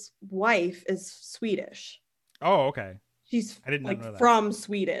Ferrell's wife is Swedish. Oh, okay. She's I didn't like know that. from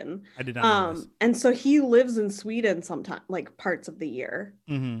Sweden. I did not know this. And so he lives in Sweden sometimes, like parts of the year.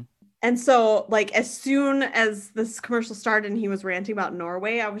 And so like as soon as this commercial started and he was ranting about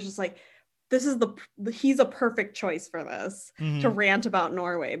Norway, I was just like, this is he's a perfect choice for this to rant about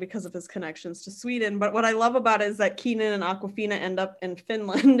Norway because of his connections to Sweden. But what I love about it is that Kenan and Aquafina end up in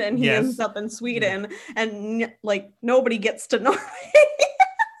Finland and he ends up in Sweden and like nobody gets to Norway.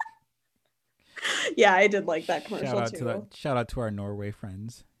 Yeah, I did like that commercial too. Shout out to our Norway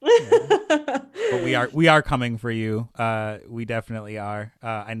friends. But we are coming for you. We definitely are.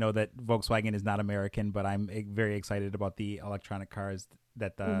 I know that Volkswagen is not American, but I'm very excited about the electronic cars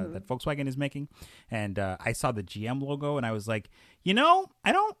that that Volkswagen is making. And I saw the GM logo and I was like, you know,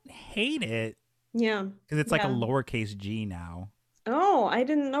 I don't hate it. Yeah, because it's like a lowercase g now. Oh, I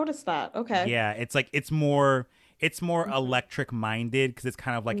didn't notice that. Okay. Yeah, it's like it's more electric minded because it's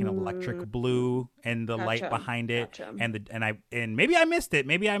kind of like an electric blue and the light behind it and maybe I missed it,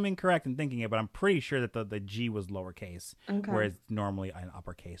 maybe I'm incorrect in thinking it, but I'm pretty sure that the G was lowercase, whereas normally an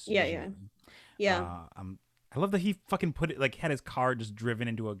uppercase. Yeah. I love that he fucking put it like had his car just driven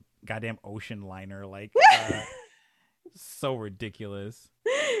into a goddamn ocean liner, like so ridiculous.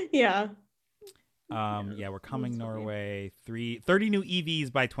 Yeah. We're coming Norway. 30 new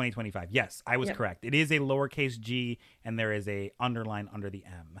EVs by 2025. Yes, I was correct. It is a lowercase g and there is a underline under the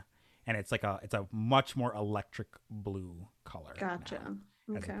M. And it's like it's a much more electric blue color. Gotcha.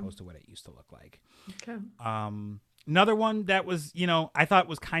 Now, as opposed to what it used to look like. Okay. Another one that was, I thought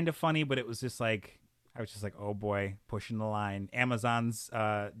was kind of funny, but it was just like I was just like, oh boy, pushing the line. Amazon's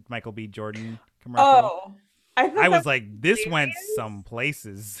Michael B. Jordan commercial. Oh. I was like, this went some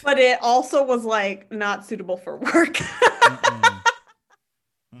places. But it also was like not suitable for work. So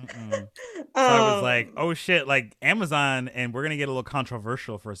I was like, oh shit, like Amazon, and we're going to get a little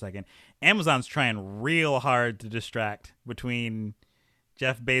controversial for a second. Amazon's trying real hard to distract between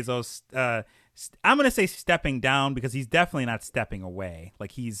Jeff Bezos. I'm going to say stepping down because he's definitely not stepping away.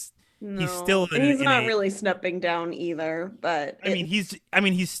 Like he's he's No. still And he's in not a. really stepping down either, but I mean,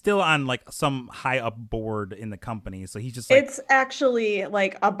 he's still on like some high up board in the company, so he's just like it's actually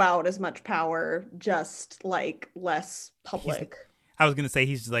like about as much power, just like less he's. public. I was gonna say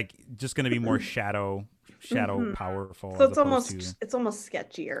he's like just gonna be more shadow Hmm. powerful So as opposed to. it's almost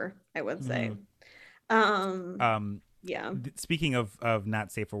sketchier, I would say. Mhm. Um, Um, yeah. speaking of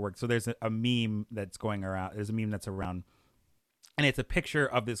not safe for work, so there's a meme that's going around. There's a meme that's around, and it's a picture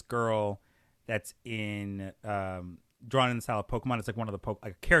of this girl that's in drawn in the style of Pokemon. It's like one of the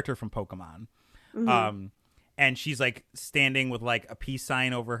like a character from Pokemon. Hmm. Um, and she's like standing with like a peace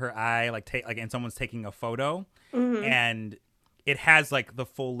sign over her eye, and someone's taking a photo, Hmm. and it has like the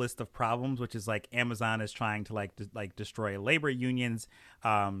full list of problems, which is like Amazon is trying to destroy labor unions,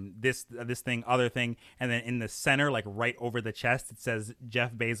 this thing, other thing, and then in the center, like right over the chest, it says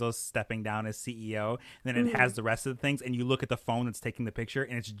Jeff Bezos stepping down as CEO. And then it Hmm. has the rest of the things, and you look at the phone that's taking the picture,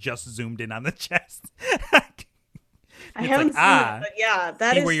 and it's just zoomed in on the chest. I It's like haven't seen it, but yeah,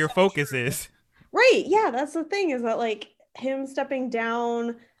 that see where is your so focus true. is. Right. Yeah, that's the thing is that like him stepping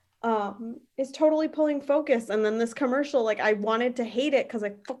down is totally pulling focus. And then this commercial, like I wanted to hate it because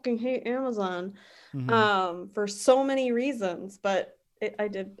I fucking hate Amazon Hmm. for so many reasons, but I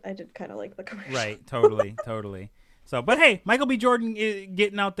did kind of like the commercial. Right, totally, totally. So, but hey, Michael B. Jordan is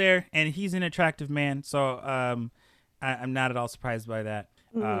getting out there, and he's an attractive man. So, I'm not at all surprised by that.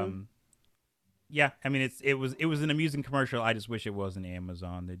 Hmm. Um, yeah, I mean, it was an amusing commercial. I just wish it wasn't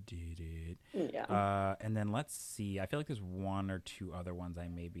Amazon that did it. Yeah. And then let's see. I feel like there's one or two other ones I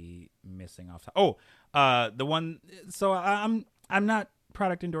may be missing off. Oh, the one. So I'm not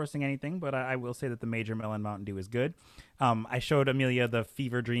product endorsing anything, but I will say that the Major Melon Mountain Dew is good. I showed Amelia the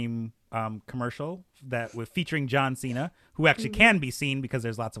Fever Dream commercial that with featuring John Cena, who actually Hmm. can be seen because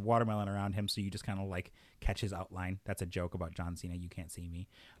there's lots of watermelon around him, so you just kind of like catch his outline. That's a joke about John Cena. You can't see me.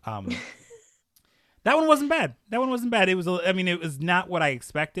 That one wasn't bad. That one wasn't bad. It was. I mean, it was not what I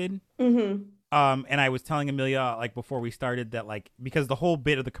expected. Hmm. And I was telling Amelia like before we started that like because the whole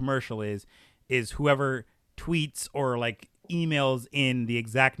bit of the commercial is whoever tweets or like emails in the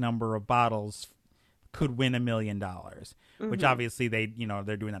exact number of bottles could win $1 million, which Hmm. obviously they're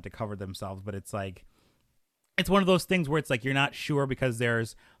doing that to cover themselves, but it's like it's one of those things where it's like you're not sure because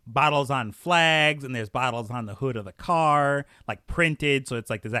there's bottles on flags and there's bottles on the hood of the car like printed, so it's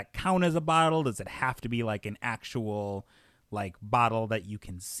like does that count as a bottle? Does it have to be like an actual like bottle that you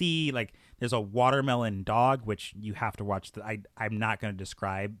can see? Like there's a watermelon dog which you have to watch I'm not going to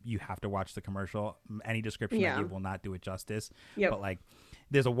describe. You have to watch the commercial. Any description I Yeah. give will not do it justice. But Yep. like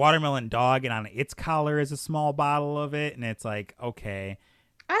there's a watermelon dog and on its collar is a small bottle of it, and it's like okay.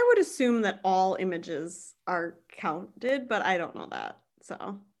 I would assume that all images are counted, but I don't know that.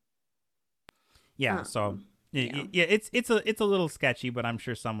 So, Yeah, so yeah. yeah, it's a little sketchy, but I'm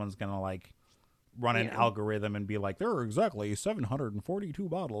sure someone's gonna like run an Yeah. algorithm and be like, there are exactly 742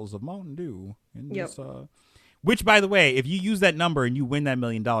 bottles of Mountain Dew in Yep. this. Which, by the way, if you use that number and you win that $1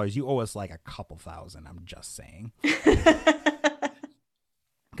 million, you owe us like a couple thousand. I'm just saying,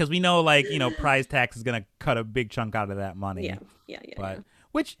 because we know like prize tax is gonna cut a big chunk out of that Yeah. money. Yeah. Yeah. Yeah. But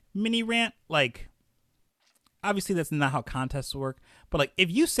which mini rant like obviously that's not how contests work, but like if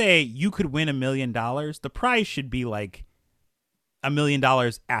you say you could win $1 million, the prize should be like $1 million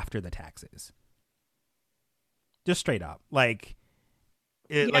after the taxes. Just straight up. Like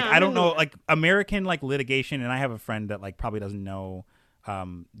Yeah, I I'm don't into know it. like American like litigation, and I have a friend that like probably doesn't know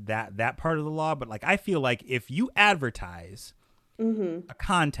that part of the law, but like I feel like if you advertise Mm-hmm. a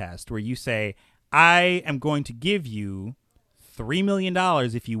contest where you say I am going to give you $3 million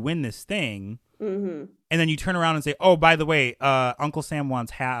if you win this thing, Mm-hmm. and then you turn around and say, "Oh, by the way, Uncle Sam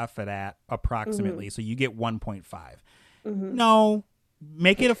wants half of that, Mm-hmm. approximately, so you get 1.5." Mm-hmm. No,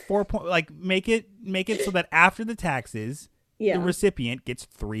 make it a 4 point. Like make it so that after the taxes, the Yeah. recipient gets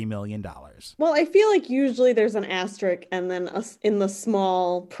 $3 million. Well, I feel like usually there's an asterisk and then in the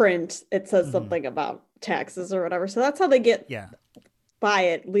small print it says Mm-hmm. something about taxes or whatever. So that's how they get Yeah, by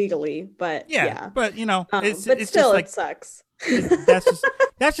it legally. But yeah, yeah. but it's But it's just still it like sucks.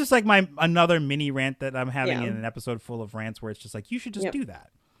 that's just like my another mini rant that I'm having Yeah. in an episode full of rants where it's just like you should just Yep. do that.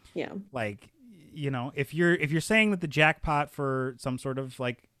 Yeah. Like if you're saying that the jackpot for some sort of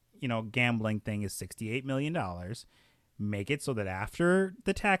like gambling thing is $68 million, make it so that after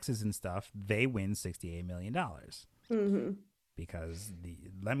the taxes and stuff they win $68 million, Mm-hmm. because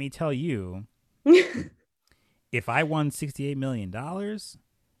let me tell you, if I won $68 million,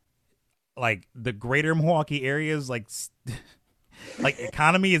 like the greater Milwaukee area is like like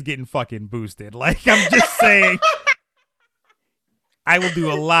economy is getting fucking boosted. Like I'm just saying, I will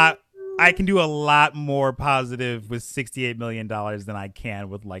do a lot. I can do a lot more positive with $68 million than I can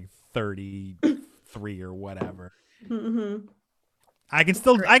with like 33 or whatever. Mm-hmm. I can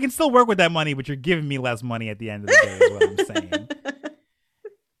still work with that money, but you're giving me less money at the end of the day is what I'm saying.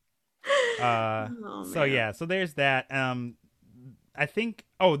 Oh, So man. yeah, so there's that. I think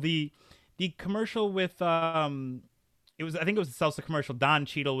the commercial with I think it was the salsa commercial. Don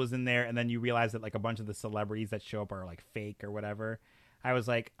Cheadle was in there, and then you realize that like a bunch of the celebrities that show up are like fake or whatever. I was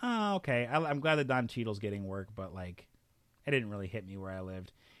like, oh, okay. I'm glad that Don Cheadle's getting work, but like, it didn't really hit me where I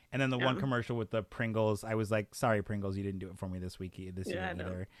lived. And then the one Yeah. commercial with the Pringles, I was like, sorry, Pringles, you didn't do it for me this year I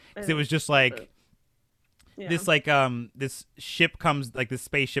either, I because it was just love like it. Yeah. this this ship comes, like this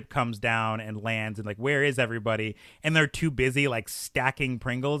spaceship comes down and lands, and like, where is everybody? And they're too busy like stacking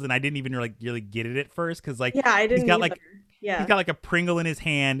Pringles, and I didn't even really get it at first, because like Yeah, I he's didn't got either. like he's Yeah. got like a Pringle in his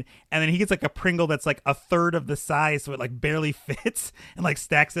hand, and then he gets like a Pringle that's like a third of the size, so it like barely fits, and like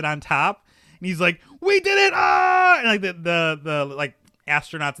stacks it on top. And he's like, "We did it!" Ah! And like the like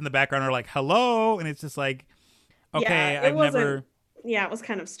astronauts in the background are like, "Hello!" And it's just like, Yeah, okay, it I've wasn't. never. Yeah, it was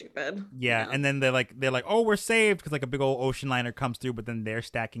kind of stupid. Yeah, Yeah. and then they're like, "Oh, we're saved," because like a big old ocean liner comes through, but then they're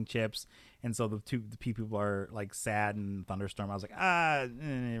stacking chips, and so the people are like sad and thunderstorm. I was like, it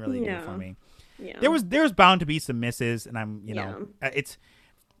didn't really do it for Yeah. me. Yeah. There was bound to be some misses, and I'm Yeah. it's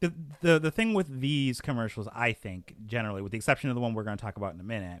the thing with these commercials. I think generally, with the exception of the one we're going to talk about in a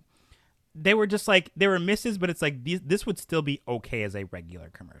minute, they were just like there were misses, but it's like this would still be okay as a regular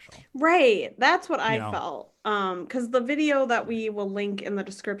commercial. Right. That's what You I know, felt. Because the video that we will link in the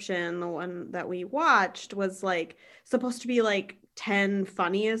description, the one that we watched, was like supposed to be like 10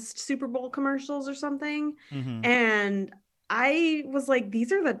 funniest Super Bowl commercials or something. mm-hmm. And I was like,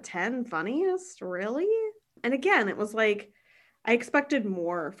 these are the 10 funniest, really? And again, it was like I expected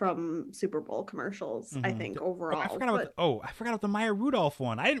more from Super Bowl commercials, I Mm-hmm. think, Oh, I overall. forgot about But I forgot about the Maya Rudolph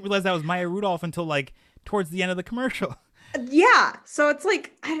one. I didn't realize that was Maya Rudolph until like towards the end of the commercial. yeah, so it's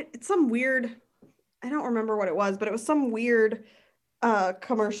like it's some weird, I don't remember what it was, but it was some weird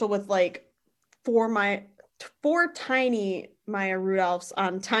commercial with like four my four tiny Maya Rudolphs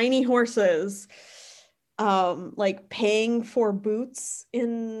on tiny horses, like paying for boots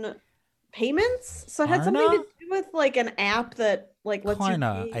in payments. So it had something to Klarna, do with like an app that like lets you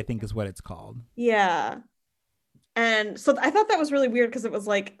Klarna, I pay. think is what it's called. Yeah. And so I thought that was really weird because it was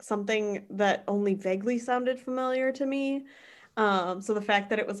like something that only vaguely sounded familiar to me. So the fact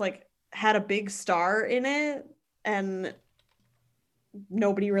that it was like had a big star in it and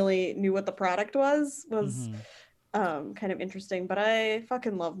nobody really knew what the product was Mm-hmm. kind of interesting. But I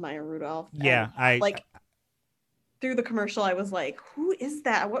fucking love Maya Rudolph. And Yeah, I like through the commercial, I was like, who is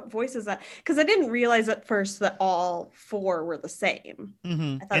that? What voice is that? Because I didn't realize at first that all four were the same. I thought it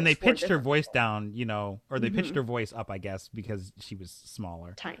And was they four pitched her different voice people. down, or they pitched Hmm. her voice up, I guess, because she was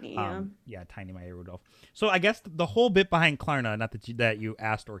smaller. Tiny, yeah. Yeah, tiny Maya Rudolph. So I guess the whole bit behind Klarna, not that you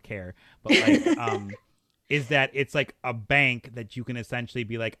asked or care, but like, is that it's like a bank that you can essentially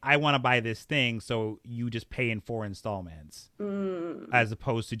be like, I want to buy this thing, so you just pay in 4 installments, Mm. as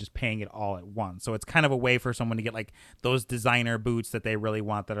opposed to just paying it all at once. So it's kind of a way for someone to get like those designer boots that they really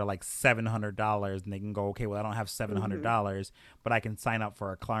want that are like $700, and they can go, okay, well, I don't have $700, but I can sign up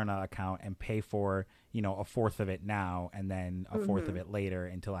for a Klarna account and pay for a fourth of it now, and then a fourth of it later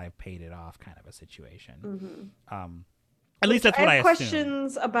until I've paid it off, kind of a situation. At least that's I what I have assume.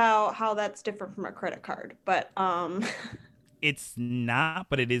 questions about how that's different from a credit card, but It's not,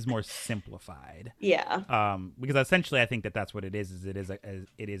 but it is more simplified. yeah. Because essentially, I think that that's what it is. Is it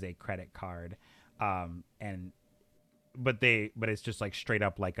is a credit card, and but it's just like straight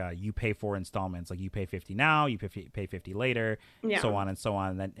up like you pay 4 installments, like you pay 50 now, you pay 50 later, Yeah. so on and so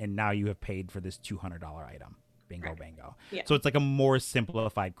on, and now you have paid for this $200 item. Bingo, Right. bango. Yeah. So it's like a more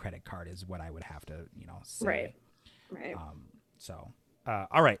simplified credit card is what I would have to say. Right. Right. So,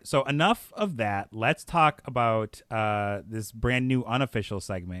 all right. So enough of that. Let's talk about this brand new unofficial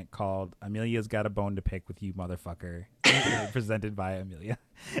segment called "Amelia's Got a Bone to Pick with You, Motherfucker," presented by Amelia.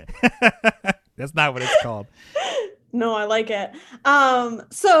 That's not what it's called. No, I like it.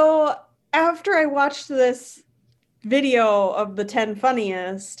 So after I watched this video of the 10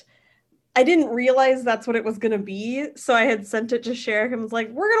 funniest, I didn't realize that's what it was going to be. So I had sent it to Sheriff and was like,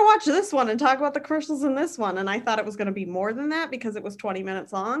 we're going to watch this one and talk about the commercials in this one. And I thought it was going to be more than that because it was 20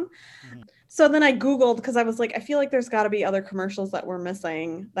 minutes long. Mhm. So then I Googled because I was like, I feel like there's got to be other commercials that we're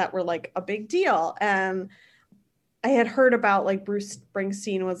missing that were like a big deal. And I had heard about like Bruce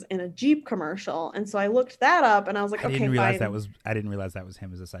Springsteen was in a Jeep commercial. And so I looked that up and I was like, okay, fine. I didn't realize that was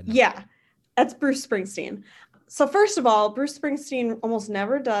him as a side note. Yeah, that's Bruce Springsteen. So first of all, Bruce Springsteen almost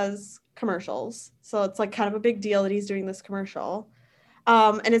never does commercials. So it's like kind of a big deal that he's doing this commercial.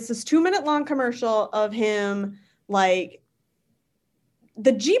 And it's this 2-minute long commercial of him like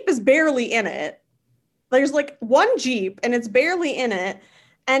the Jeep is barely in it. There's like one Jeep and it's barely in it.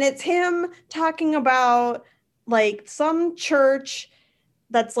 And it's him talking about like some church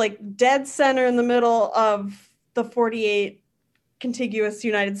that's like dead center in the middle of the 48 contiguous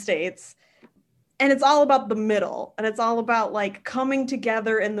United States. And it's all about the middle. And it's all about like coming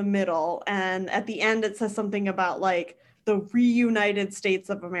together in the middle. And at the end, it says something about like the reunited states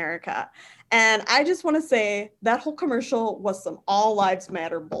of America. And I just want to say that whole commercial was some all lives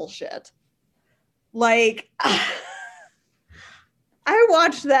matter bullshit. Like, I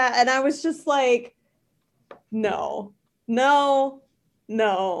watched that and I was just like, no, no,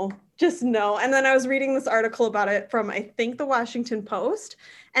 no, just no. And then I was reading this article about it from, I think, the Washington Post,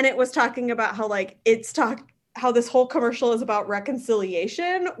 and it was talking about how like how this whole commercial is about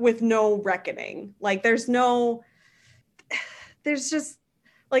reconciliation with no reckoning. Like there's just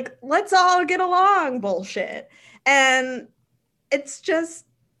like, let's all get along bullshit. And it's just,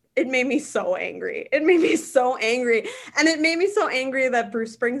 it made me so angry. It made me so angry. And it made me so angry that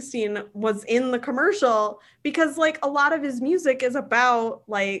Bruce Springsteen was in the commercial, because like a lot of his music is about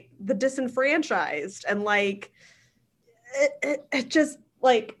like the disenfranchised, and like it just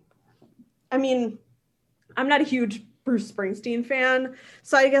like, I mean, I'm not a huge Bruce Springsteen fan,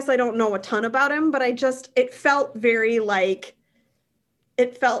 so I guess I don't know a ton about him, but it felt very like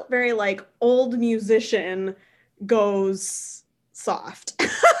old musician goes soft.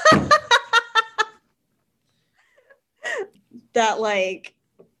 That like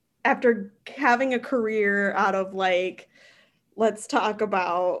after having a career out of like, let's talk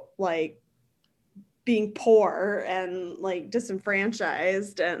about like being poor and like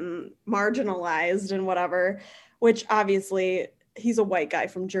disenfranchised and marginalized and whatever, which obviously he's a white guy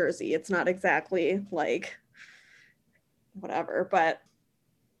from Jersey. It's not exactly like whatever, but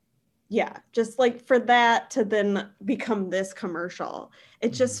yeah, just like for that to then become this commercial,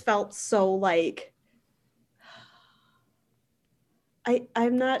 it just felt so like,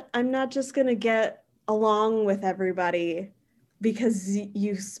 I'm not just gonna get along with everybody because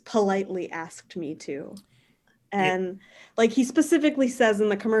you politely asked me to. And like he specifically says in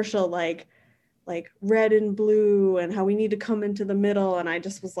the commercial, like red and blue and how we need to come into the middle, and I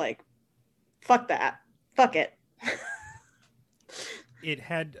just was like, fuck that, fuck it. It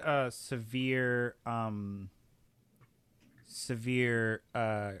had severe Kylie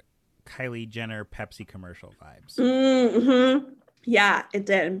Jenner Pepsi commercial vibes. Mm-hmm. Yeah, it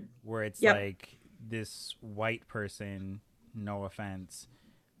did. Where it's like this white person, no offense,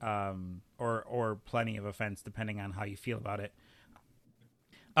 or plenty of offense depending on how you feel about it,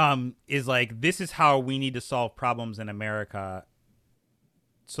 is like, this is how we need to solve problems in America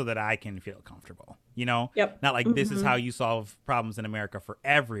so that I can feel comfortable, you know? Yep. Not like this is how you solve problems in America for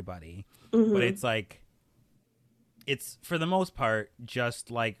everybody, but it's like, it's for the most part just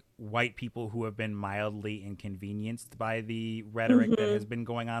like white people who have been mildly inconvenienced by the rhetoric that has been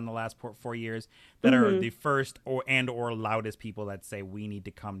going on the last 4 years, that are the first or loudest people that say we need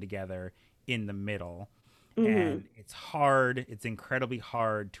to come together in the middle. And it's hard, it's incredibly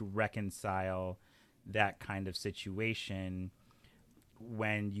hard to reconcile that kind of situation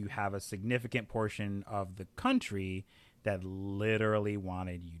when you have a significant portion of the country that literally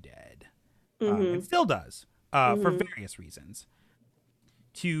wanted you dead, and still does, for various reasons.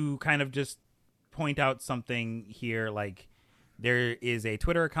 To kind of just point out something here, like there is a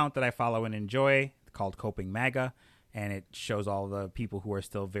Twitter account that I follow and enjoy called Coping MAGA, and it shows all the people who are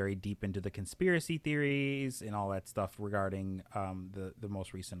still very deep into the conspiracy theories and all that stuff regarding the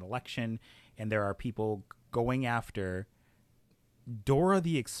most recent election. And there are people going after Dora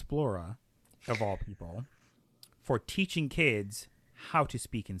the Explorer, of all people, for teaching kids how to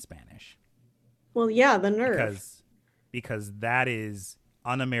speak in Spanish. Well, yeah, the nerve. Because that is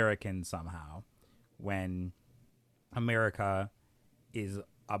un-American somehow, when America is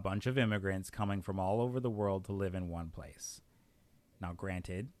a bunch of immigrants coming from all over the world to live in one place. Now,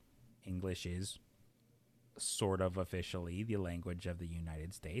 granted, English is sort of officially the language of the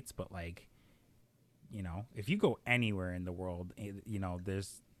United States, but like, you know, if you go anywhere in the world, you know,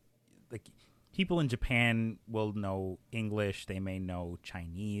 there's like people in Japan will know English, they may know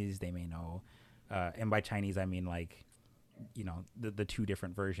Chinese, they may know, and by Chinese I mean like, you know, the two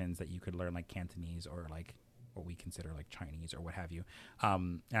different versions that you could learn, like Cantonese or like what we consider like Chinese or what have you.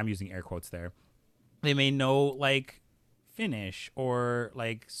 I'm using air quotes there. They may know like Finnish or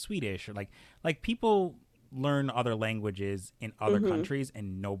like Swedish, or like people learn other languages in other countries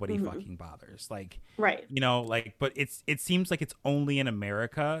and nobody fucking bothers. Like, right. You know, like, but it seems like it's only in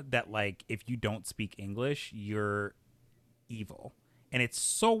America that like if you don't speak English, you're evil. And it's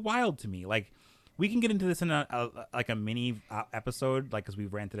so wild to me. Like we can get into this in a mini episode, like, because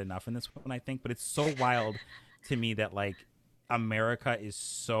we've ranted enough in this one, I think. But it's so wild to me that like America is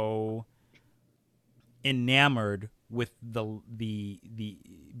so enamored with being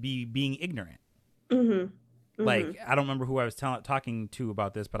ignorant. Mm-hmm. Like, I don't remember who I was talking to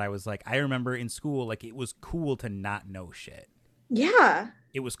about this, but I was like, I remember in school, like, it was cool to not know shit. Yeah.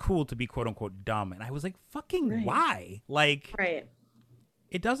 It was cool to be quote unquote dumb. And I was like, fucking why? Like,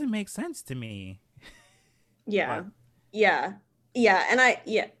 it doesn't make sense to me. Yeah. But. Yeah. Yeah. And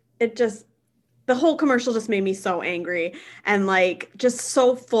it just, the whole commercial just made me so angry and like just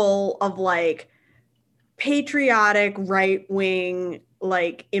so full of like patriotic right wing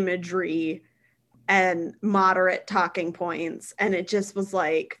like imagery and moderate talking points. And it just was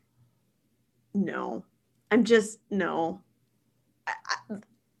like, no, no.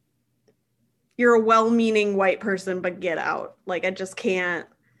 You're a well-meaning white person, but get out. Like, I just can't.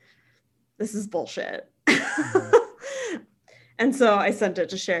 This is bullshit. Mm-hmm. And so I sent it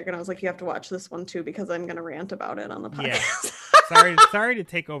to Sherrick and I was like, you have to watch this one too, because I'm going to rant about it on the podcast. Yeah. Sorry to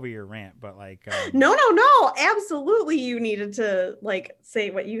take over your rant, but like. No. Absolutely. You needed to like say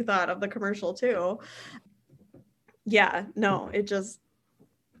what you thought of the commercial too. Yeah, no, it just,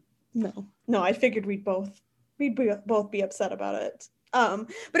 no, I figured we'd both be upset about it.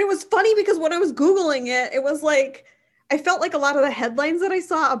 But it was funny because when I was Googling it, it was like, I felt like a lot of the headlines that I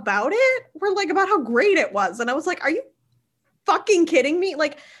saw about it were like about how great it was. And I was like, are you fucking kidding me?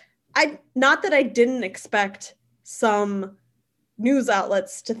 Like, not that I didn't expect some news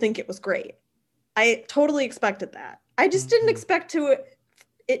outlets to think it was great. I totally expected that. I just didn't expect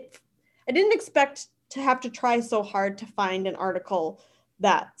I didn't expect to have to try so hard to find an article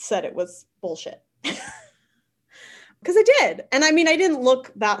that said it was bullshit. Because I did. And I mean, I didn't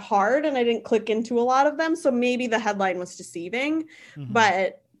look that hard and I didn't click into a lot of them. So maybe the headline was deceiving. Mm-hmm.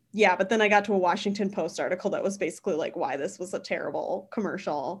 But yeah, but then I got to a Washington Post article that was basically like why this was a terrible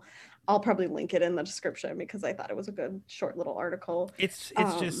commercial. I'll probably link it in the description because I thought it was a good short little article. It's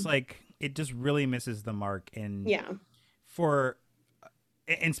just like, it just really misses the mark. And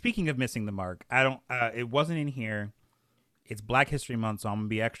and speaking of missing the mark, it wasn't in here. It's Black History Month, so I'm going to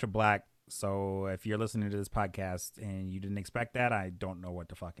be extra black. So if you're listening to this podcast and you didn't expect that, I don't know what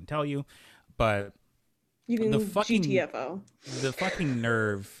to fucking tell you. But you can GTFO. The fucking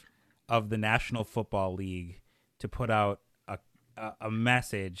nerve of the National Football League to put out a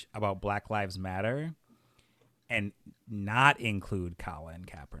message about Black Lives Matter and not include Colin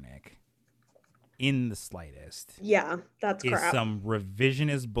Kaepernick in the slightest. Yeah, that's crap. Is some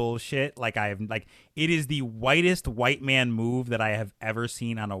revisionist bullshit. It is the whitest white man move that I have ever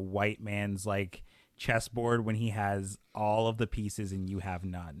seen on a white man's like chessboard when he has all of the pieces and you have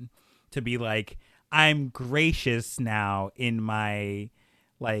none. To be like, I'm gracious now in my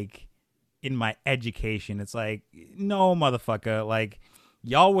education. It's like, no, motherfucker. Like,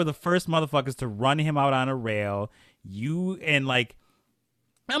 y'all were the first motherfuckers to run him out on a rail.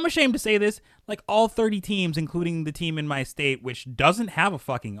 I'm ashamed to say this, like all 30 teams, including the team in my state, which doesn't have a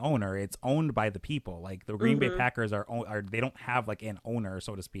fucking owner. It's owned by the people. Like the Green Bay Packers they don't have like an owner,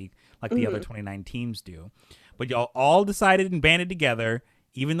 so to speak, like the other 29 teams do. But y'all all decided and banded together,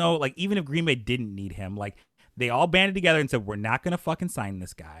 even if Green Bay didn't need him, like they all banded together and said, we're not going to fucking sign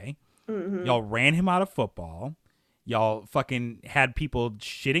this guy. Mm-hmm. Y'all ran him out of football. Y'all fucking had people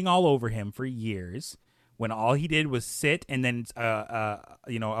shitting all over him for years. When all he did was sit, and then a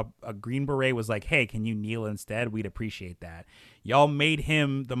Green Beret was like, hey, can you kneel instead? We'd appreciate that. Y'all made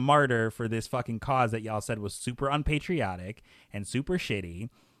him the martyr for this fucking cause that y'all said was super unpatriotic and super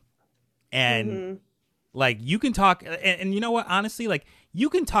shitty. And like, you can talk, and you know what, honestly, like, you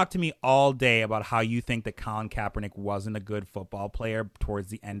can talk to me all day about how you think that Colin Kaepernick wasn't a good football player towards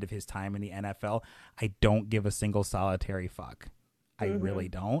the end of his time in the NFL. I don't give a single solitary fuck. I really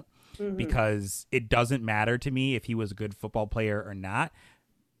don't. Because it doesn't matter to me if he was a good football player or not.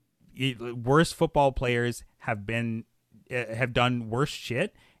 Worse football players have done worse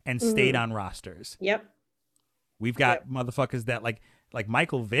shit and stayed on rosters. Yep. We've got motherfuckers that like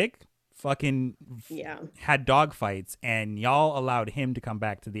Michael Vick fucking had dog fights, and y'all allowed him to come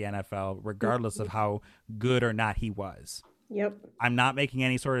back to the NFL regardless of how good or not he was. Yep. I'm not making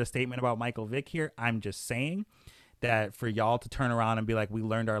any sort of statement about Michael Vick here. I'm just saying that for y'all to turn around and be like, we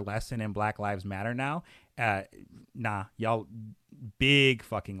learned our lesson and Black Lives Matter now. Nah, y'all, big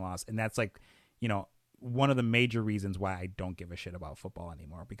fucking loss. And that's like, one of the major reasons why I don't give a shit about football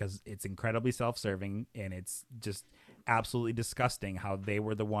anymore, because it's incredibly self-serving and it's just absolutely disgusting how they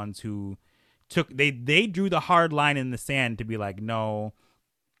were the ones who they drew the hard line in the sand to be like, no,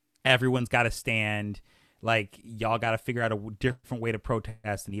 everyone's got to stand. Like, y'all got to figure out a different way to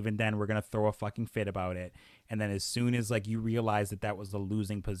protest, and even then, we're gonna throw a fucking fit about it. And then, as soon as like you realize that that was the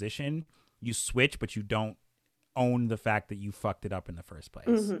losing position, you switch, but you don't own the fact that you fucked it up in the first place.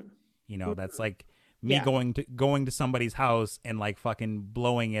 Mm-hmm. You know, that's like me Yeah. going to somebody's house and like fucking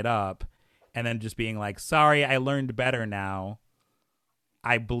blowing it up, and then just being like, "Sorry, I learned better now.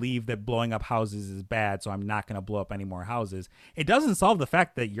 I believe that blowing up houses is bad, so I'm not going to blow up any more houses." It doesn't solve the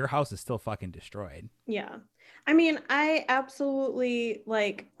fact that your house is still fucking destroyed. Yeah. I mean, I absolutely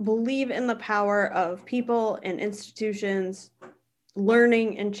like believe in the power of people and institutions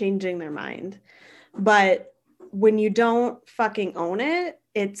learning and changing their mind. But when you don't fucking own it,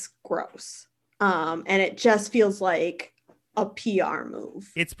 it's gross. And it just feels like a PR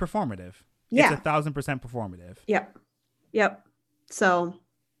move. It's performative. Yeah. It's 1,000% performative. Yep. Yep. So,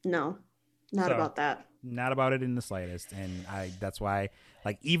 no, not about that. Not about it in the slightest. And that's why,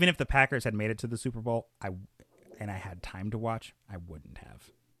 like, even if the Packers had made it to the Super Bowl, I had time to watch, I wouldn't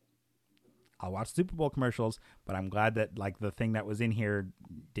have. I'll watch Super Bowl commercials, but I'm glad that like the thing that was in here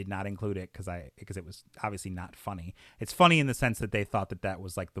did not include it because it was obviously not funny. It's funny in the sense that they thought that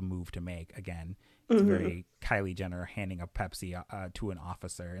was like the move to make. Again, it's very Kylie Jenner handing a Pepsi to an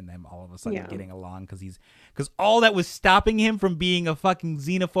officer and then all of a sudden getting along because all that was stopping him from being a fucking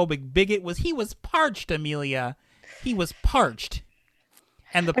xenophobic bigot was he was parched, Amelia. He was parched.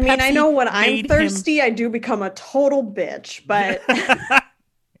 And the Pepsi I know when I'm thirsty, I do become a total bitch, but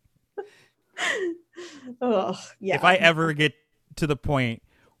oh, yeah. If I ever get to the point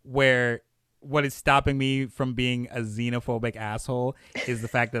where what is stopping me from being a xenophobic asshole is the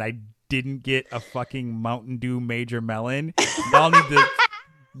fact that I didn't get a fucking Mountain Dew Major Melon, y'all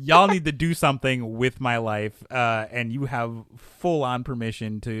need to do something with my life, and you have full on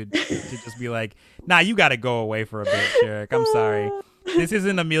permission to just be like, nah, you got to go away for a bit, Sherrick. I'm sorry. This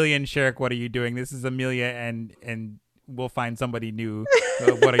isn't Amelia and Sherrick. What are you doing? This is Amelia and we'll find somebody new.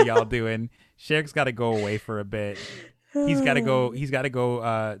 What are y'all doing? Sherrick's got to go away for a bit. He's got to go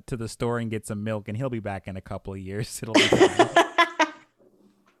to the store and get some milk, and he'll be back in a couple of years. It'll be fine.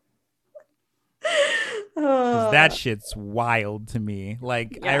 That shit's wild to me.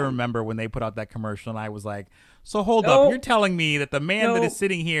 Like, I remember when they put out that commercial and I was like, so hold up, you're telling me that the man that is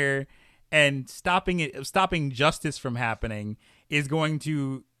sitting here and stopping justice from happening is going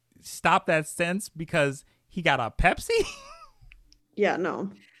to stop that sense because he got a Pepsi? Yeah,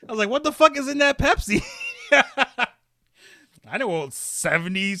 no. I was like, what the fuck is in that Pepsi? I know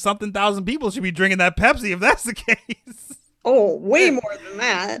 70-something thousand people should be drinking that Pepsi if that's the case. Oh, way more than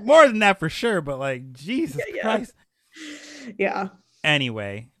that. More than that for sure, but like, Jesus Christ. Yeah.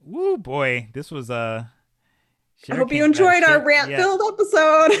 Anyway, woo boy, this was I hope you enjoyed our rant-filled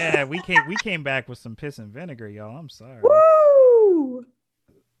episode. Yeah, we came back with some piss and vinegar, y'all. I'm sorry. Woo!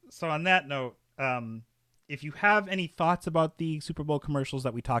 So on that note, if you have any thoughts about the Super Bowl commercials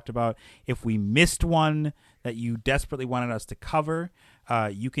that we talked about, if we missed one that you desperately wanted us to cover,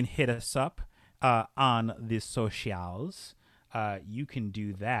 you can hit us up on the socials. You can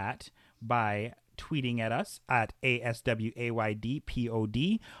do that by tweeting at us at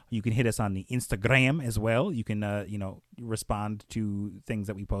ASWAYDPOD. You can hit us on the Instagram as well. You can respond to things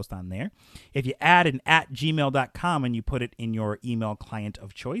that we post on there. If you add an @gmail.com and you put it in your email client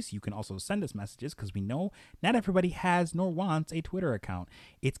of choice, you can also send us messages because we know not everybody has nor wants a Twitter account.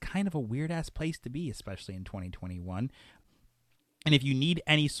 It's kind of a weird ass place to be, especially in 2021. And if you need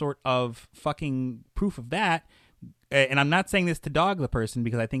any sort of fucking proof of that, and I'm not saying this to dog the person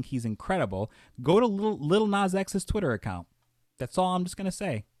because I think he's incredible, go to Lil Nas X's Twitter account. That's all I'm just going to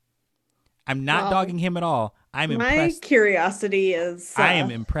say. I'm not dogging him at all. I'm impressed. My curiosity is... I am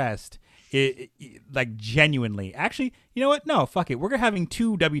impressed. Like, genuinely. Actually, you know what? No, fuck it. We're having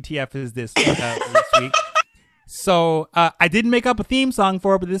 2 WTFs this week. So I didn't make up a theme song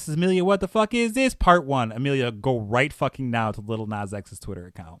for it, but this is Amelia. What the fuck is this? Part 1. Amelia, go right fucking now to Lil Nas X's Twitter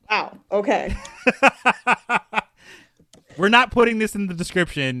account. Wow. Okay. We're not putting this in the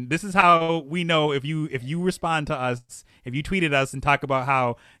description. This is how we know if you respond to us, if you tweeted us and talk about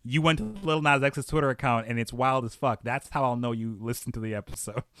how you went to Lil Nas X's Twitter account and it's wild as fuck. That's how I'll know you listened to the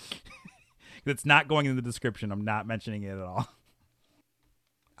episode. It's not going in the description. I'm not mentioning it at all.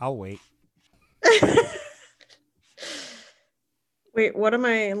 I'll wait. Wait, what am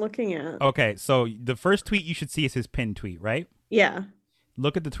I looking at? Okay, so the first tweet you should see is his pinned tweet, right? Yeah.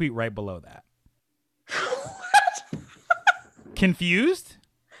 Look at the tweet right below that. Confused?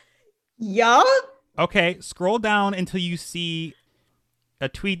 Yup. Okay, scroll down until you see a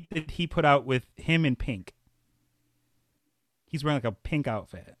tweet that he put out with him in pink. He's wearing like a pink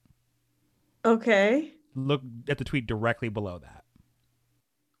outfit. Okay. Look at the tweet directly below that.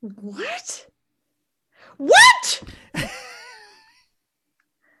 What? What?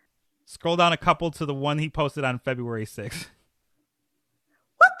 Scroll down a couple to the one he posted on February 6th.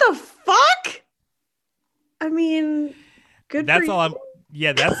 What the fuck? I mean, good That's for all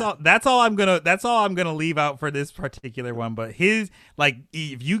you. that's all I'm gonna leave out for this particular one. But his, like,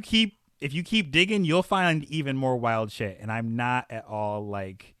 if you keep digging, you'll find even more wild shit. And I'm not at all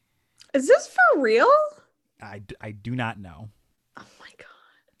like, Is this for real? I do not know. Oh my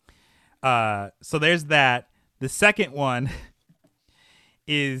god. So there's that. The second one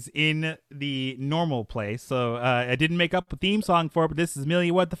is in the normal place. So I didn't make up a theme song for it, but this is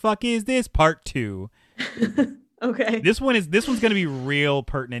Amelia, What the Fuck Is This? Part 2. Okay. This one's gonna be real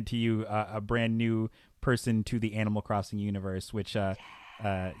pertinent to you, a brand new person to the Animal Crossing universe. Which,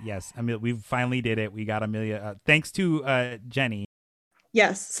 yes, I mean, we finally did it. We got Amelia, thanks to Jenny.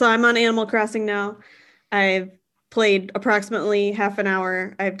 Yes. So I'm on Animal Crossing now. I've played approximately half an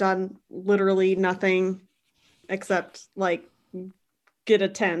hour. I've done literally nothing except like get a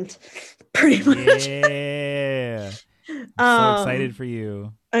tent, pretty much. Yeah. I'm so excited for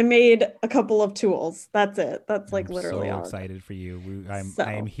you. I made a couple of tools. That's it. That's like I'm literally so all. excited for you. So.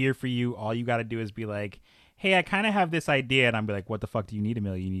 I am here for you. All you got to do is be like, hey, I kind of have this idea, and I'm be like, what the fuck do you need,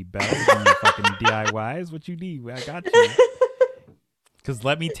 Amelia? You need bells? You need fucking DIYs? What you need? I got you. Because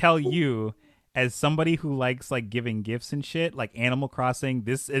let me tell you, as somebody who likes like giving gifts and shit, like Animal Crossing,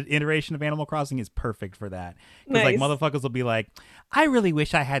 this iteration of Animal Crossing is perfect for that. Because like motherfuckers will be like, I really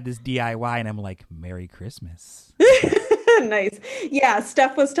wish I had this DIY, and I'm like, Merry Christmas. Nice. Yeah,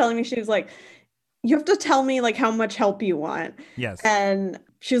 Steph was telling me, she was like, you have to tell me like how much help you want. Yes. And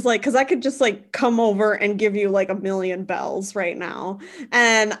she's like, because I could just like come over and give you like 1,000,000 bells right now.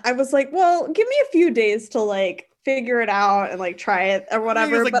 And I was like, well, give me a few days to like figure it out and like try it or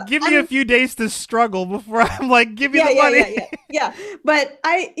whatever. Like, but give me a few days to struggle before I'm like, give me the money. Yeah. But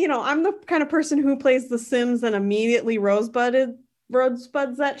I'm the kind of person who plays The Sims and immediately rosebuds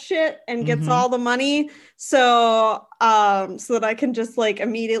that shit and gets all the money. So so that I can just like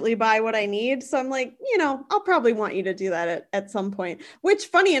immediately buy what I need. So I'm like, I'll probably want you to do that at some point, which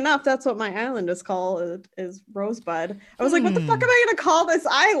funny enough, that's what my island is called, is Rosebud. I was like, what the fuck am I going to call this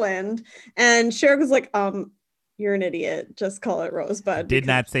island? And Cher was like, you're an idiot. Just call it Rosebud. I did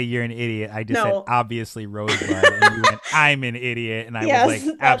not say you're an idiot. I just said obviously Rosebud. And you went, I'm an idiot. And I was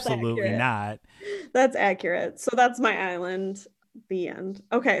like, absolutely not. That's accurate. So that's my island. The end.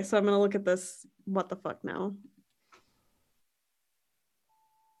 Okay, so I'm going to look at this. What the fuck now?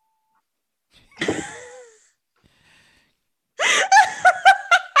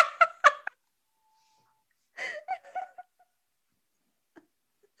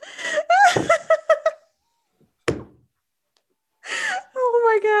 Oh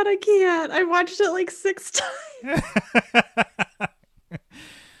my god, I can't. I watched it like 6 times.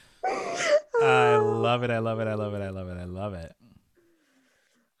 I love it. I love it. I love it. I love it. I love it.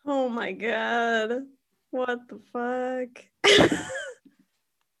 Oh my god. What the fuck? This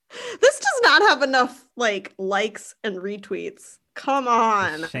does not have enough like likes and retweets. Come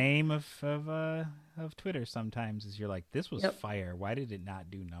on. The shame of Twitter sometimes is you're like, this was fire. Why did it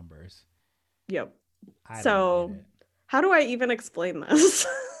not do numbers? Yep. So how do I even explain this?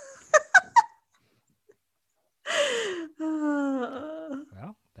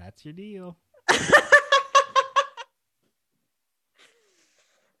 Well, that's your deal.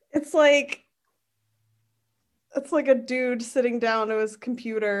 It's like a dude sitting down to his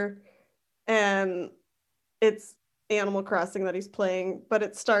computer and it's Animal Crossing that he's playing, but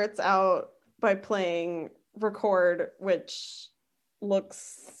it starts out by playing record, which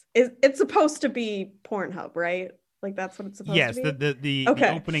it's supposed to be Pornhub, right? Like that's what it's supposed to be. Yes, the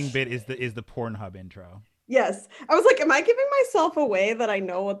opening bit is the Pornhub intro. Yes. I was like, am I giving myself away that I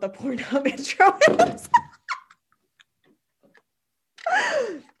know what the Pornhub intro is?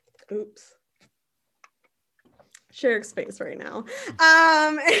 Oops. Share space right now.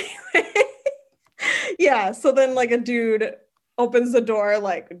 Anyway. Yeah, so then like a dude opens the door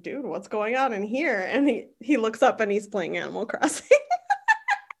like, dude, what's going on in here? And he looks up and he's playing Animal Crossing.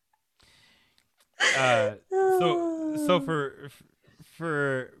 So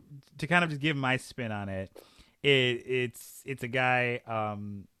for to kind of just give my spin on it, it's a guy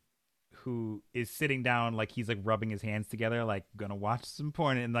who is sitting down, like he's like rubbing his hands together, like gonna watch some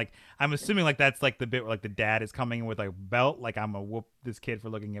porn, and like I'm assuming like that's like the bit where like the dad is coming with like a belt, like I'm gonna whoop this kid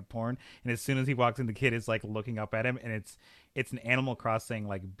for looking at porn, and as soon as he walks in, the kid is like looking up at him, and it's an Animal Crossing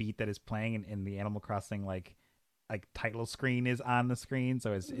like beat that is playing, and the Animal Crossing like title screen is on the screen,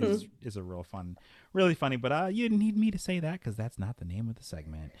 so it's a really funny. But you didn't need me to say that because that's not the name of the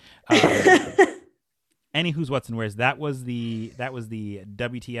segment. Any who's what's and where's. That was the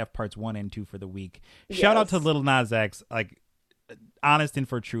WTF parts 1 and 2 for the week. Shout out to Yes. Lil Nas X, like honest and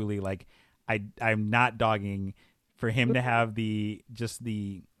for truly, like I'm not dogging for him to have the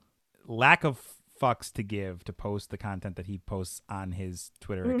lack of fucks to give to post the content that he posts on his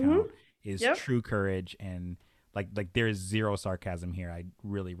Twitter Mm-hmm. account is Yep. true courage, and like there is zero sarcasm here. I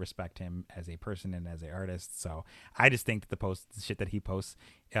really respect him as a person and as an artist. So I just think that the shit that he posts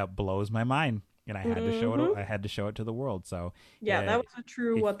blows my mind, and I had to show it. I had to show it to the world. So Yeah, that was a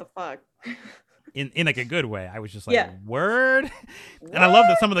true if- what the fuck. in like a good way. I was just like, Yeah. word. And I love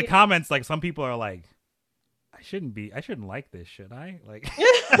that some of the comments, like some people are like, I shouldn't like this, should I? Like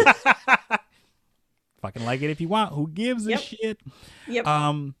fucking like it if you want. Who gives a Yep. shit? Yep.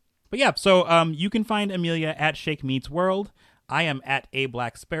 But yeah, so you can find Amelia at Shake Meets World. I am at A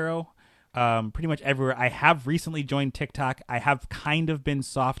Black Sparrow. Pretty much everywhere. I have recently joined TikTok. I have kind of been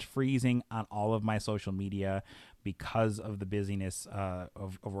soft freezing on all of my social media because of the busyness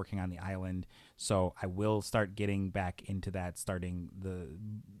of working on the island. So I will start getting back into that starting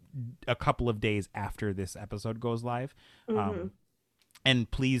a couple of days after this episode goes live.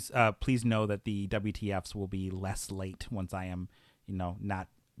 And please know that the WTFs will be less late once I am, not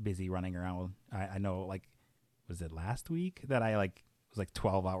busy running around. I know, like, was it last week that I was like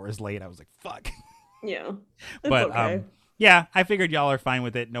 12 hours late? I was like, fuck. Yeah. It's But okay. yeah, I figured y'all are fine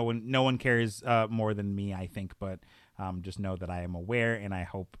with it. No one cares more than me, I think. But just know that I am aware, and I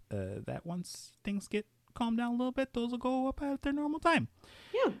hope that once things get calmed down a little bit, those will go up at their normal time.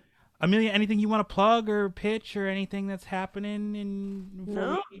 Yeah. Amelia, anything you want to plug or pitch or anything that's happening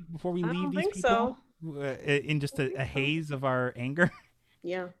before we I leave don't these think people so. in just a haze of our anger?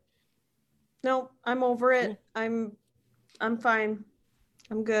 Yeah. No, I'm over it. Cool. I'm fine.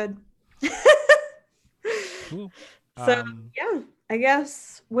 I'm good. Cool. So yeah, I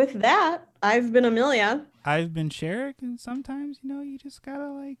guess with that, I've been Amelia. I've been Sherrick, and sometimes you just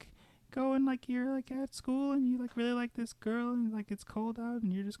gotta go and you're at school and you really like this girl and it's cold out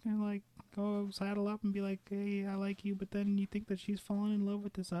and you're just gonna go saddle up and be like, hey, I like you, but then you think that she's falling in love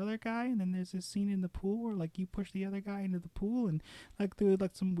with this other guy, and then there's this scene in the pool where you push the other guy into the pool, and through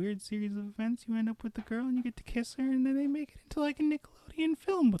some weird series of events you end up with the girl and you get to kiss her, and then they make it into a Nickelodeon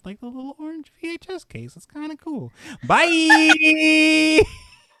film with the little orange VHS case. It's kind of cool. Bye.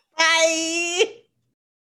 Bye.